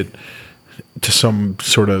make it to some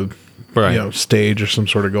sort of, Right. stage or some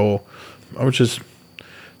sort of goal. I would just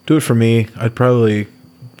do it for me. I'd probably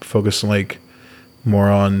focus more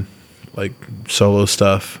on solo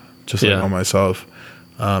stuff, just Yeah. on myself.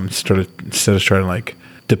 Instead of trying to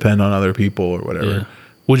depend on other people or whatever. Yeah.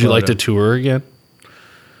 Would you But, like to tour again?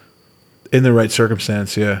 In the right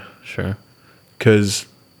circumstance, yeah. Sure. Because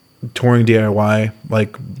touring DIY,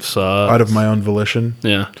 Sucks. out of my own volition,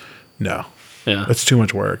 Yeah. no, Yeah. that's too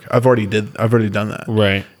much work. I've already done that.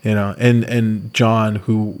 Right. And John,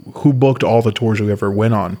 who booked all the tours we ever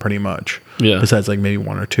went on, pretty much. Yeah. Besides maybe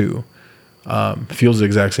one or two, feels the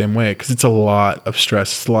exact same way because it's a lot of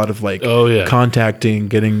stress. It's a lot of Oh, yeah. contacting,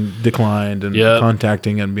 getting declined, and Yep.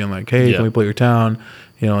 contacting and being like, hey, Yep. can we play your town?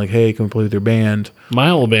 Hey, can we play with your band? My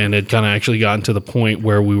whole band had kind of actually gotten to the point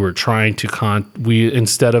where we were trying to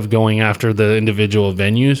instead of going after the individual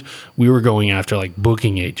venues, we were going after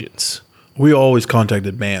booking agents. We always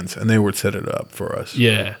contacted bands, and they would set it up for us.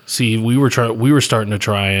 Yeah. See, we were starting to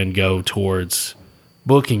try and go towards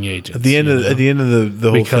booking agents. At the end of the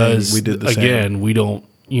whole because thing, we did the again, same. we don't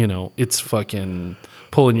it's fucking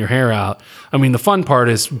pulling your hair out. I mean, the fun part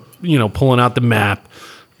is, pulling out the map,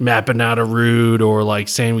 mapping out a route, or like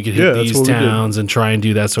saying we could hit that's these what we did. towns and try and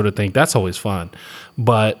do that sort of thing. That's always fun.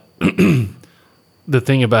 But the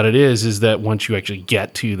thing about it is that once you actually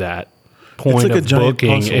get to that point like a of giant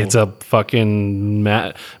booking, puzzle. it's a fucking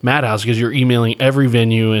madhouse, because you're emailing every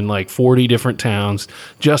venue in like 40 different towns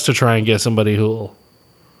just to try and get somebody who'll.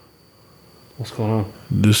 What's going on?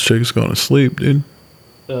 This chick's going to sleep, dude.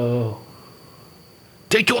 Oh,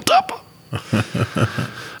 take your top.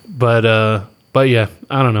 But yeah,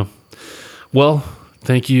 I don't know. Well,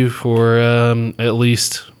 thank you for at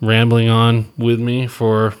least rambling on with me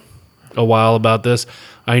for a while about this.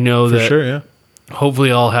 I know For that sure, yeah.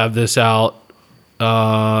 hopefully I'll have this out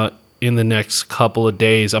in the next couple of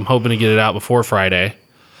days. I'm hoping to get it out before Friday,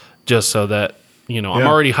 just so that I'm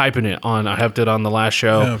already hyping it on. I hyped it on the last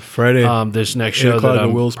show. Yeah, Friday. This next 8 show o'clock that at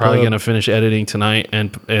I'm Will's probably Pub. going to finish editing tonight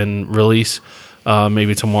and release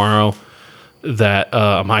maybe tomorrow. That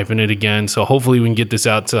I'm hyping it again. So hopefully we can get this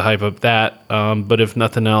out to hype up that. But if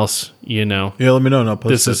nothing else, Yeah, let me know and I'll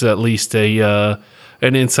post this it. is at least an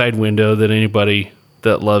inside window that anybody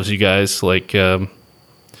that loves you guys like I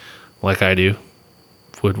do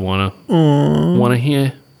would want to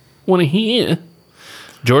hear.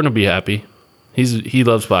 Jordan will be happy. He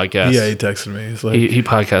loves podcasts. Yeah, he texted me. He's like, he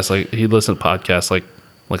podcasts he listens to podcasts like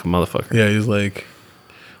a motherfucker. yeah, he's like,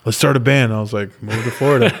 let's start a band. I was like, move to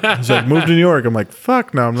Florida. He's like, move to New York. I'm like,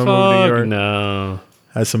 fuck, no, I'm not moving to New York. No.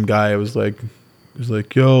 Had some guy was like,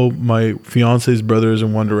 yo, my fiance's brother is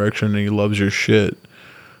in One Direction and he loves your shit.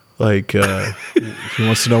 Like, he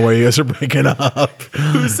wants to know why you guys are breaking up.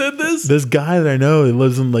 Who said this? This guy that I know, he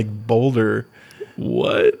lives in like Boulder.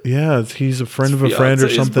 What? Yeah, he's a friend of a friend or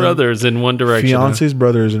Fiance's something. brothers in One Direction. Fiance's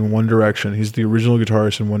brother is in One Direction. He's the original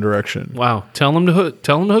guitarist in One Direction. Wow. Tell him to hook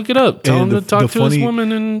it up. Tell him And to talk to his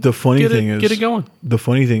woman and the funny get thing it, is, get it going. The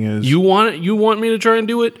funny thing is, You want me to try and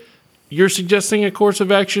do it? You're suggesting a course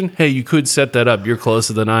of action? Hey, you could set that up. You're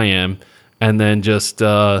closer than I am. And then just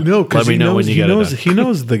no, let because me know when you get it done. he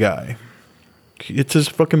knows the guy. It's his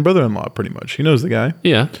fucking brother-in-law, pretty much. He knows the guy.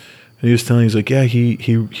 Yeah. And he was telling, he's like, yeah,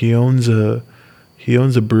 he owns a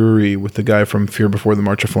brewery with the guy from Fear Before the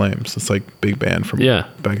March of Flames. It's like big band from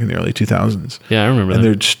back in the early 2000s. Yeah, I remember And that.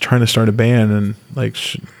 they're just trying to start a band, and like,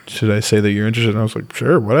 should I say that you're interested? And I was like,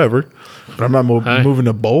 sure, whatever. But I'm not moving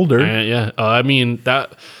to Boulder. Yeah. I mean,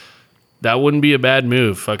 that wouldn't be a bad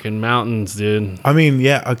move. Fucking mountains, dude. I mean,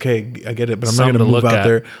 yeah, okay, I get it, but I'm not Something going to to move look out at.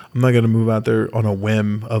 there. I'm not going to move out there on a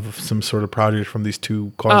whim of some sort of project from these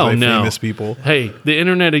two quasi-famous people. Hey, the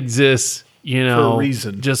internet exists, For a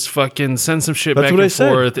reason. Just fucking send some shit That's back what I and said.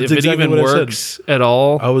 forth. That's If exactly it even what I said. works at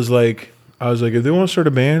all. I was like, if they want to start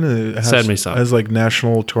a band and it Send me some. has like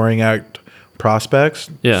national touring act prospects,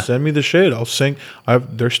 Yeah. send me the shit. I'll sing.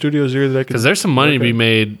 Their studios here that I can. Because there's some money to work be at.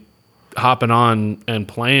 made hopping on and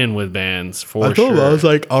playing with bands for I told sure. them, I was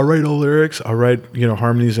like, I'll write all lyrics. I'll write,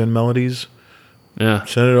 harmonies and melodies. yeah.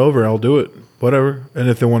 Send it over. I'll do it. Whatever. And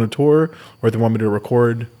if they want to tour or if they want me to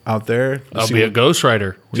record out there, I'll see be a what-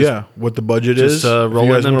 ghostwriter. yeah, what the budget just, is. roll if you in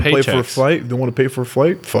guys them want to play for a paychecks. flight, they want to pay for a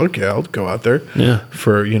flight, fuck yeah, I'll go out there. Yeah.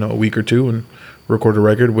 For, a week or two and record a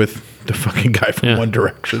record with the fucking guy from Yeah. One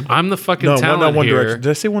Direction. I'm the fucking No, talent not One here. Direction. Did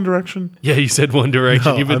I say One Direction? Yeah, you said One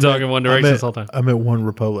Direction. No, You've been I talking meant- One I Direction meant- this whole time. I meant One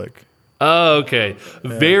Republic. Oh, okay.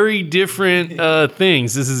 Very different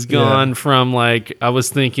things. This has gone from like, I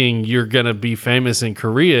was thinking you're going to be famous in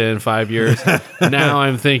Korea in 5 years. Now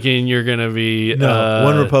I'm thinking you're going to be... No,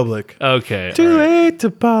 One Republic. Okay. Too all right. late to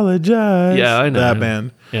apologize. Yeah, I know. That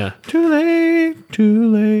band. Yeah. Too late, too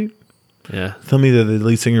late. Yeah. Tell me that the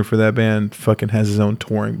lead singer for that band fucking has his own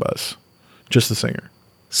touring bus. Just the singer.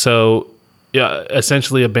 So, yeah,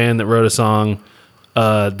 essentially a band that wrote a song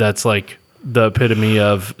that's like the epitome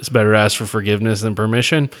of it's better to ask for forgiveness than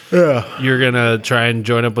permission. Yeah. You're going to try and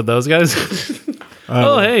join up with those guys?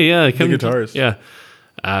 Oh, hey, yeah. The guitarist. Yeah.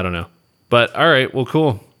 I don't know. But all right. Well,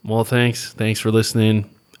 cool. Well, thanks. Thanks for listening.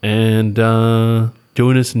 And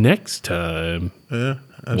join us next time. Yeah.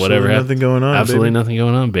 Absolutely Whatever hap- nothing going on. Absolutely baby. nothing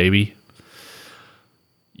going on, baby.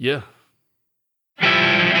 Yeah.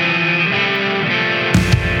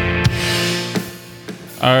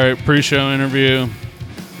 All right. Pre-show interview.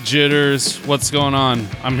 Jitters. What's going on?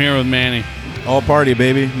 I'm here with Manny. All party,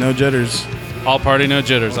 baby. No jitters. All party, no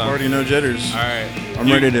jitters. All Huh? party, no jitters. All right. I'm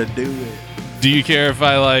ready to do it. Do you care if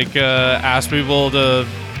I ask people to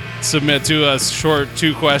submit to a short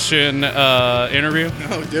 2-question interview?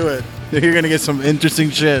 No, do it. You're gonna get some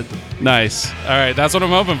interesting shit. Nice. All right, that's what I'm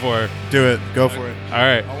hoping for. Do it. Go for it. All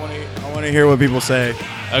right. I want to hear what people say.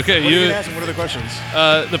 Okay. What are you gonna ask them? What are the questions?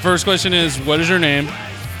 The first question is, what is your name?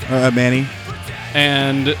 Manny.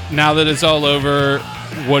 And now that it's all over,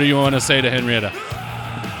 what do you want to say to Henrietta?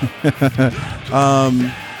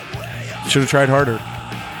 Should have tried harder.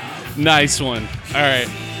 Nice one. All right.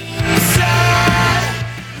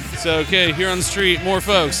 So, okay, here on the street, more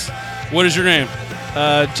folks. What is your name?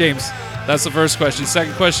 James. That's the first question.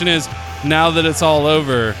 Second question is, now that it's all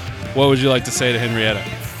over, what would you like to say to Henrietta?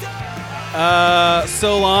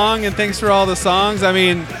 So long, and thanks for all the songs. I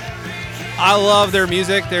mean, I love their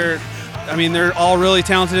music. They're all really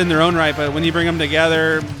talented in their own right, but when you bring them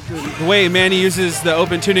together, the way Manny uses the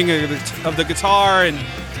open tuning of the guitar, and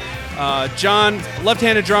John,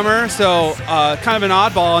 left-handed drummer, so kind of an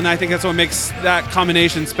oddball, and I think that's what makes that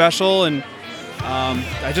combination special. And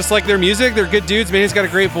I just like their music. They're good dudes. Manny's got a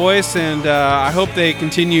great voice, and I hope they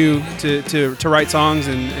continue to write songs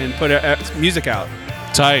and put music out.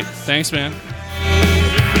 Tight. Thanks, man.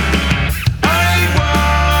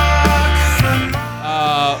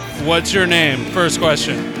 What's your name? First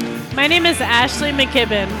question. My name is Ashley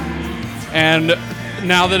McKibben. And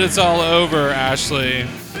now that it's all over, Ashley,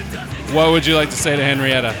 what would you like to say to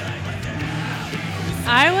Henrietta?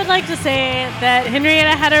 I would like to say that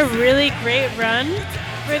Henrietta had a really great run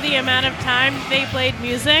for the amount of time they played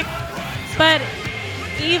music. But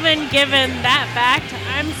even given that fact,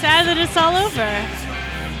 I'm sad that it's all over.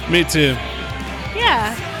 Me too.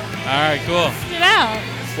 Yeah, All right, cool. rocked it out.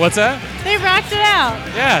 What's that? They rocked it out.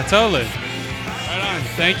 Yeah, totally. Right on.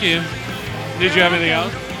 Thank you. Did you have anything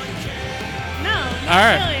else? No, All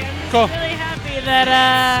right, really. I'm cool. really happy that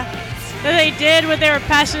they did what they were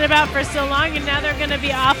passionate about for so long, and now they're going to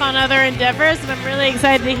be off on other endeavors, and I'm really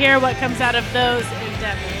excited to hear what comes out of those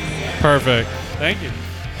endeavors. Perfect. Thank you.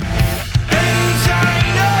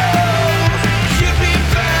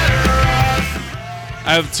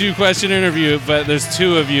 I have a 2-question interview, but there's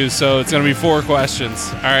 2 of you, so it's going to be 4 questions.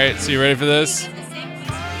 All right, so you ready for this?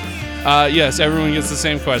 Yes, everyone gets the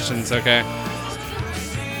same questions, okay?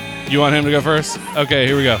 You want him to go first? Okay,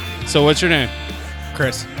 here we go. So what's your name?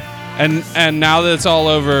 Chris. And now that it's all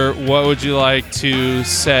over, what would you like to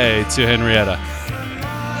say to Henrietta?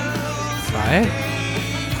 Bye.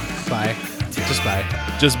 Bye. Just bye.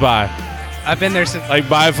 Just bye. I've been there since. Like,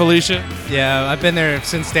 bye, Felicia? Yeah, I've been there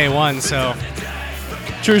since day one. So.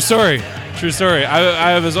 True story. True story.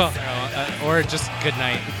 I have as well. Or just good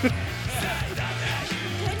night.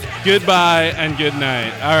 Goodbye and good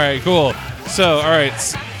night. All right, cool. So, all right.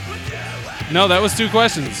 No, that was 2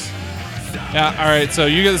 questions. Yeah, all right. So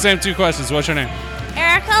you get the same 2 questions. What's your name?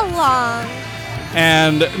 Erica Long.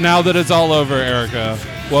 And now that it's all over, Erica,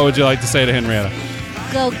 what would you like to say to Henrietta?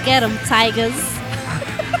 Go get 'em, Tigers.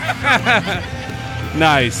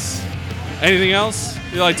 Nice. Anything else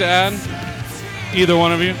you'd like to add? Either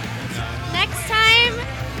one of you? Next time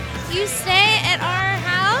you stay at our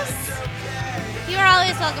house, you're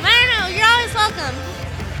always welcome. I don't know, you're always welcome.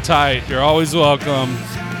 Tight. You're always welcome.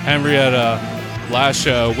 Henrietta, last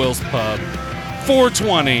show, Will's Pub.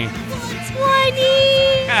 420. 20.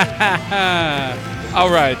 All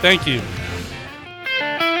right. Thank you.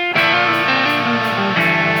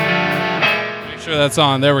 Make sure that's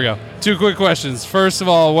on. There we go. 2 quick questions. First of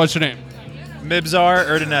all, what's your name? Mibzar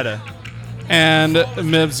Erdanetta. And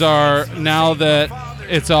Mibzar, now that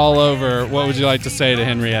it's all over, what would you like to say to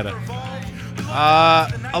Henrietta?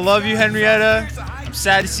 I love you, Henrietta. I'm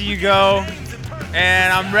sad to see you go.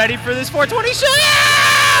 And I'm ready for this 420 show!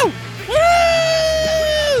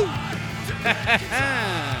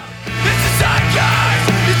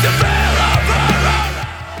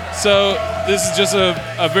 So this is just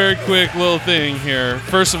a very quick little thing here.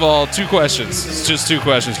 First of all, 2 questions. It's just 2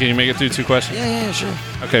 questions. Can you make it through 2 questions? Yeah, sure.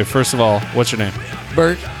 Okay, first of all, what's your name?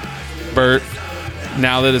 Bert. Bert,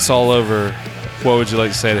 now that it's all over, what would you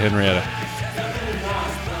like to say to Henrietta?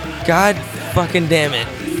 God fucking damn it.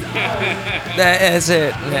 That's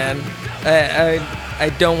it, man. I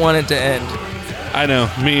don't want it to end. I know,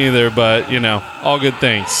 me either, but, all good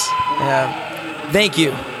things. Thank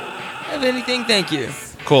you. If anything, thank you.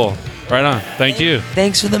 Cool. Right on. Thank you.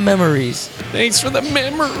 Thanks for the memories. Thanks for the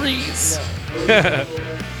memories.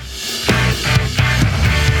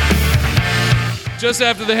 Just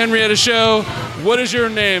after the Henrietta show, what is your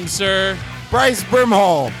name, sir? Bryce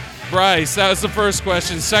Brimhall. Bryce, that was the first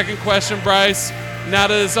question. Second question, Bryce, now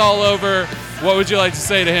that it's all over, what would you like to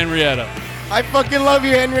say to Henrietta? I fucking love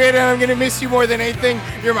you, Henrietta, and I'm going to miss you more than anything.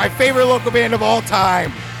 You're my favorite local band of all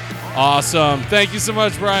time. Awesome. Thank you so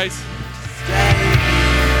much, Bryce.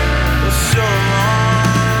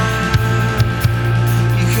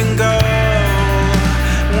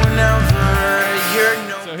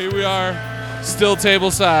 So here we are, still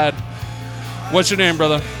tableside. What's your name,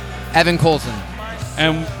 brother? Evan Colson.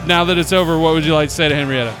 And now that it's over, what would you like to say to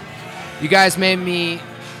Henrietta? You guys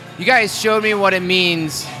showed me what it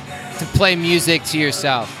means to play music to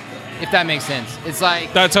yourself, if that makes sense. It's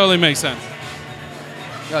like... That totally makes sense.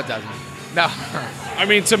 No, it doesn't. No. I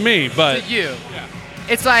mean, to me, but... To you. Yeah.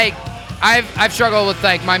 It's like, I've struggled with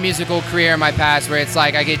like my musical career in my past where it's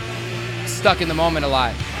like I get stuck in the moment a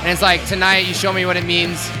lot. And it's like, tonight you show me what it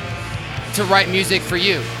means to write music for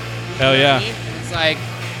you. Hell yeah. You know what I mean? It's like,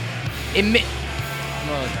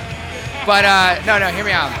 no, hear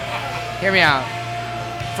me out. Hear me out.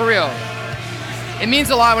 For real. It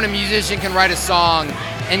means a lot when a musician can write a song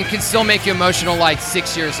and can still make you emotional like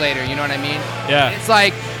 6 years later, you know what I mean? Yeah. It's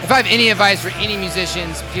like, if I have any advice for any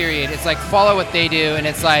musicians, period, it's like follow what they do, and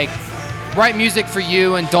it's like write music for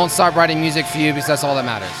you and don't stop writing music for you because that's all that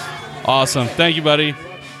matters. Awesome. Thank you, buddy.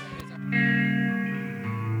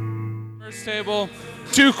 First table,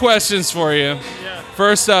 2 questions for you. Yeah.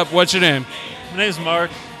 First up, what's your name? My name's Mark.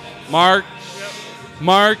 Mark? Yep.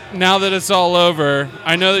 Mark, now that it's all over,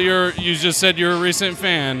 I know that you just said you're a recent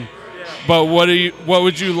fan, but what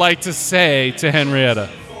would you like to say to Henrietta?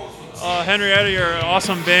 Henrietta, you're an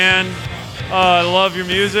awesome band. I love your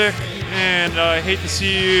music, and I hate to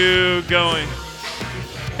see you going.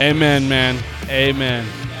 Amen, man. Amen.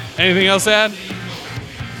 Anything else to add?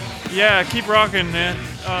 Yeah, keep rocking, man.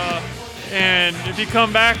 And if you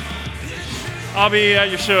come back, I'll be at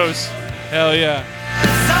your shows. Hell yeah.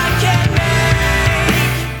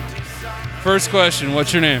 First question,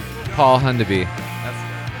 what's your name? Paul Hundeby.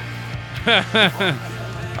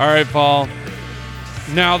 All right, Paul.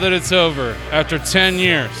 Now that it's over, after 10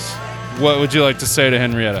 years, what would you like to say to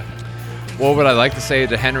Henrietta? What would I like to say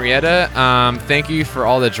to Henrietta? Thank you for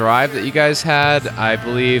all the drive that you guys had. I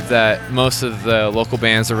believe that most of the local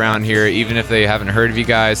bands around here, even if they haven't heard of you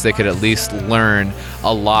guys, they could at least learn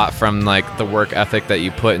a lot from like the work ethic that you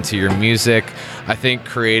put into your music. I think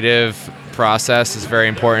creative process is very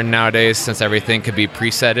important nowadays since everything could be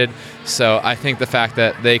presetted. So I think the fact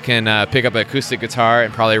that they can pick up an acoustic guitar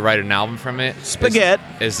and probably write an album from it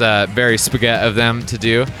is very spaghetti of them to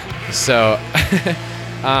do. So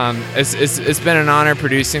it's been an honor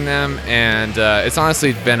producing them, and it's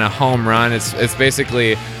honestly been a home run. It's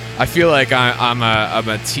basically, I feel like I'm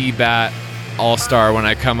a T-bat all-star when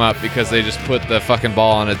I come up because they just put the fucking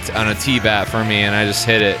ball on a T-bat for me and I just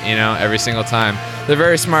hit it, every single time. They're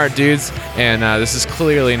very smart dudes, and this is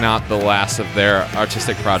clearly not the last of their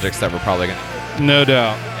artistic projects that we're probably going to. No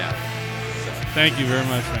doubt. Yeah. Thank you very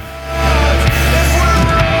much, man.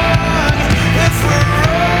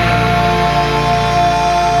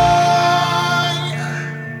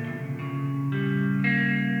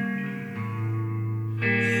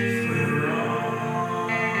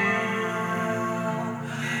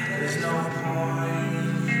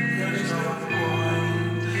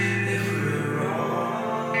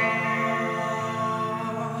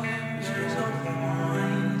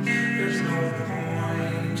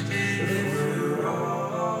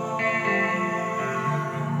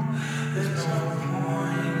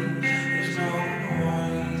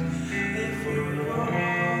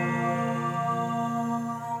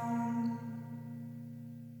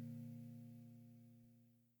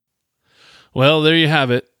 Well, there you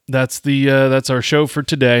have it. That's our show for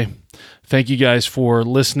today. Thank you guys for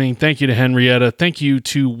listening. Thank you to Henrietta. Thank you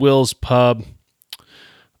to Will's Pub.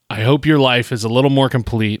 I hope your life is a little more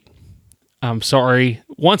complete. I'm sorry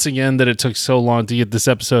once again that it took so long to get this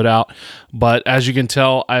episode out, but as you can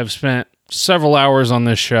tell, I've spent several hours on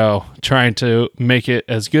this show trying to make it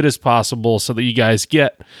as good as possible so that you guys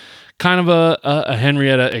get kind of a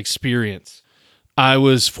Henrietta experience. I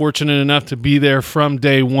was fortunate enough to be there from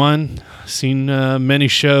day one, seen many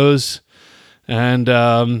shows, and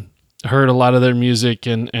heard a lot of their music,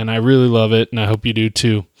 and I really love it, and I hope you do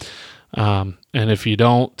too. And if you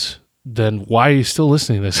don't, then why are you still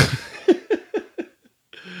listening to this?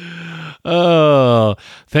 Oh,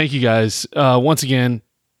 thank you guys. Once again,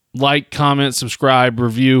 like, comment, subscribe,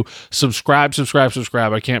 review, subscribe.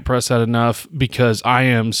 I can't press that enough because I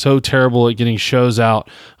am so terrible at getting shows out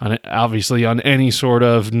on any sort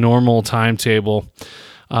of normal timetable.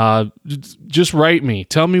 Just write me.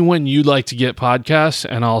 Tell me when you'd like to get podcasts,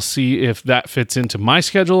 and I'll see if that fits into my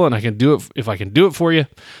schedule and I can do it. If I can do it for you,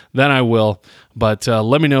 then I will. But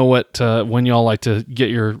let me know when y'all like to get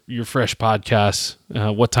your fresh podcasts.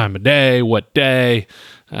 What time of day? What day?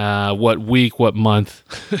 What week? What month?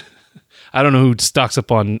 I don't know who stocks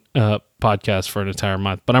up on podcasts for an entire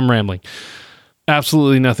month, but I'm rambling.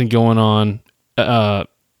 Absolutely nothing going on. I'm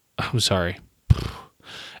sorry.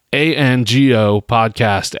 ANGO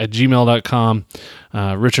podcast at gmail.com.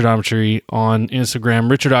 Richard Armtree on Instagram,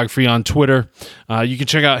 Richard Ogfree on Twitter. You can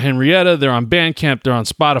check out Henrietta. They're on Bandcamp. They're on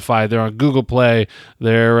Spotify. They're on Google Play.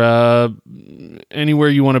 They're anywhere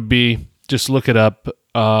you want to be. Just look it up.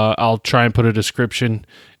 I'll try and put a description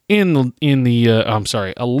a link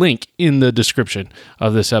in the description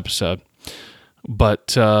of this episode.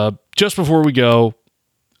 But just before we go,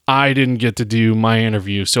 I didn't get to do my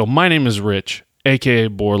interview. So my name is Rich, aka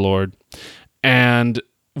Boarlord. And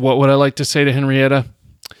what would I like to say to Henrietta?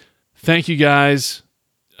 Thank you guys.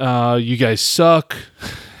 You guys suck.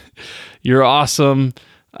 You're awesome.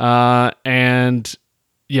 And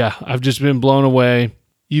yeah, I've just been blown away.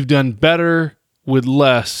 You've done better with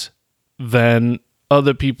less than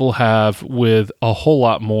other people have with a whole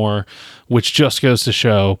lot more, which just goes to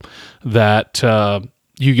show that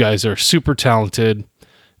you guys are super talented.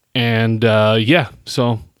 And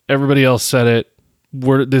so everybody else said it.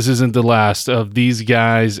 This isn't the last of these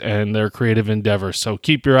guys and their creative endeavors. So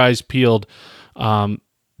keep your eyes peeled. Don't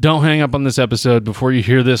hang up on this episode before you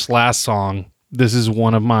hear this last song. This is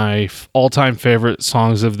one of my all-time favorite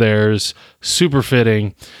songs of theirs. Super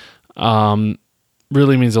fitting.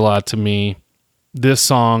 Really means a lot to me. This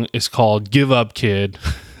song is called Give Up Kid.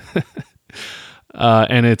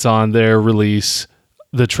 And it's on their release,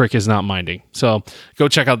 The Trick Is Not Minding. So go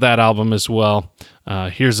check out that album as well.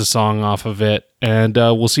 Here's a song off of it. And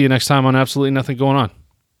we'll see you next time on Absolutely Nothing Going On.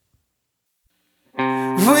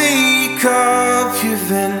 Wake up, you've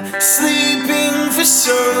been sleeping for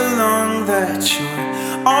so long that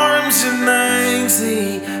your arms and legs,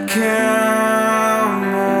 they can't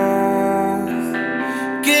move.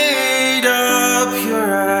 Get up,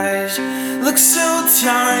 your eyes look so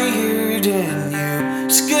tired and you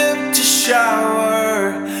skipped a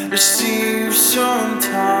shower, receive some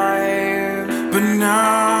time, but now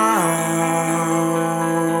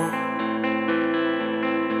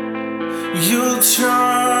you'll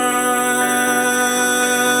try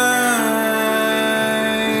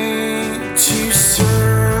to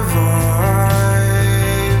survive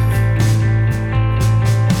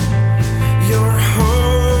your whole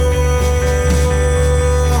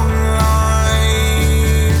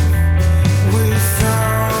life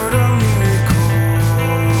without a miracle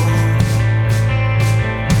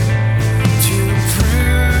to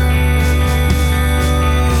prove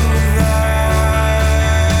that you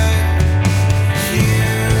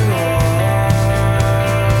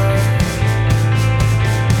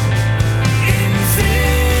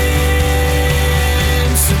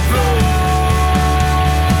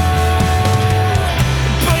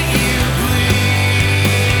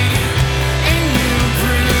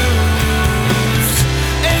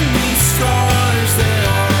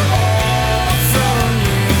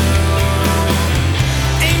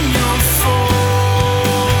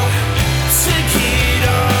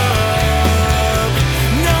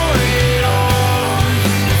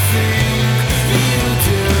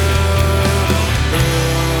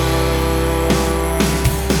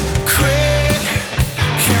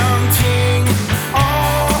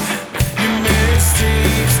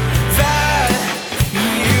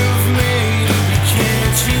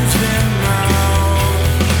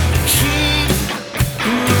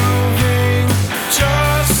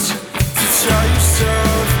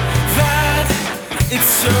it's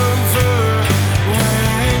so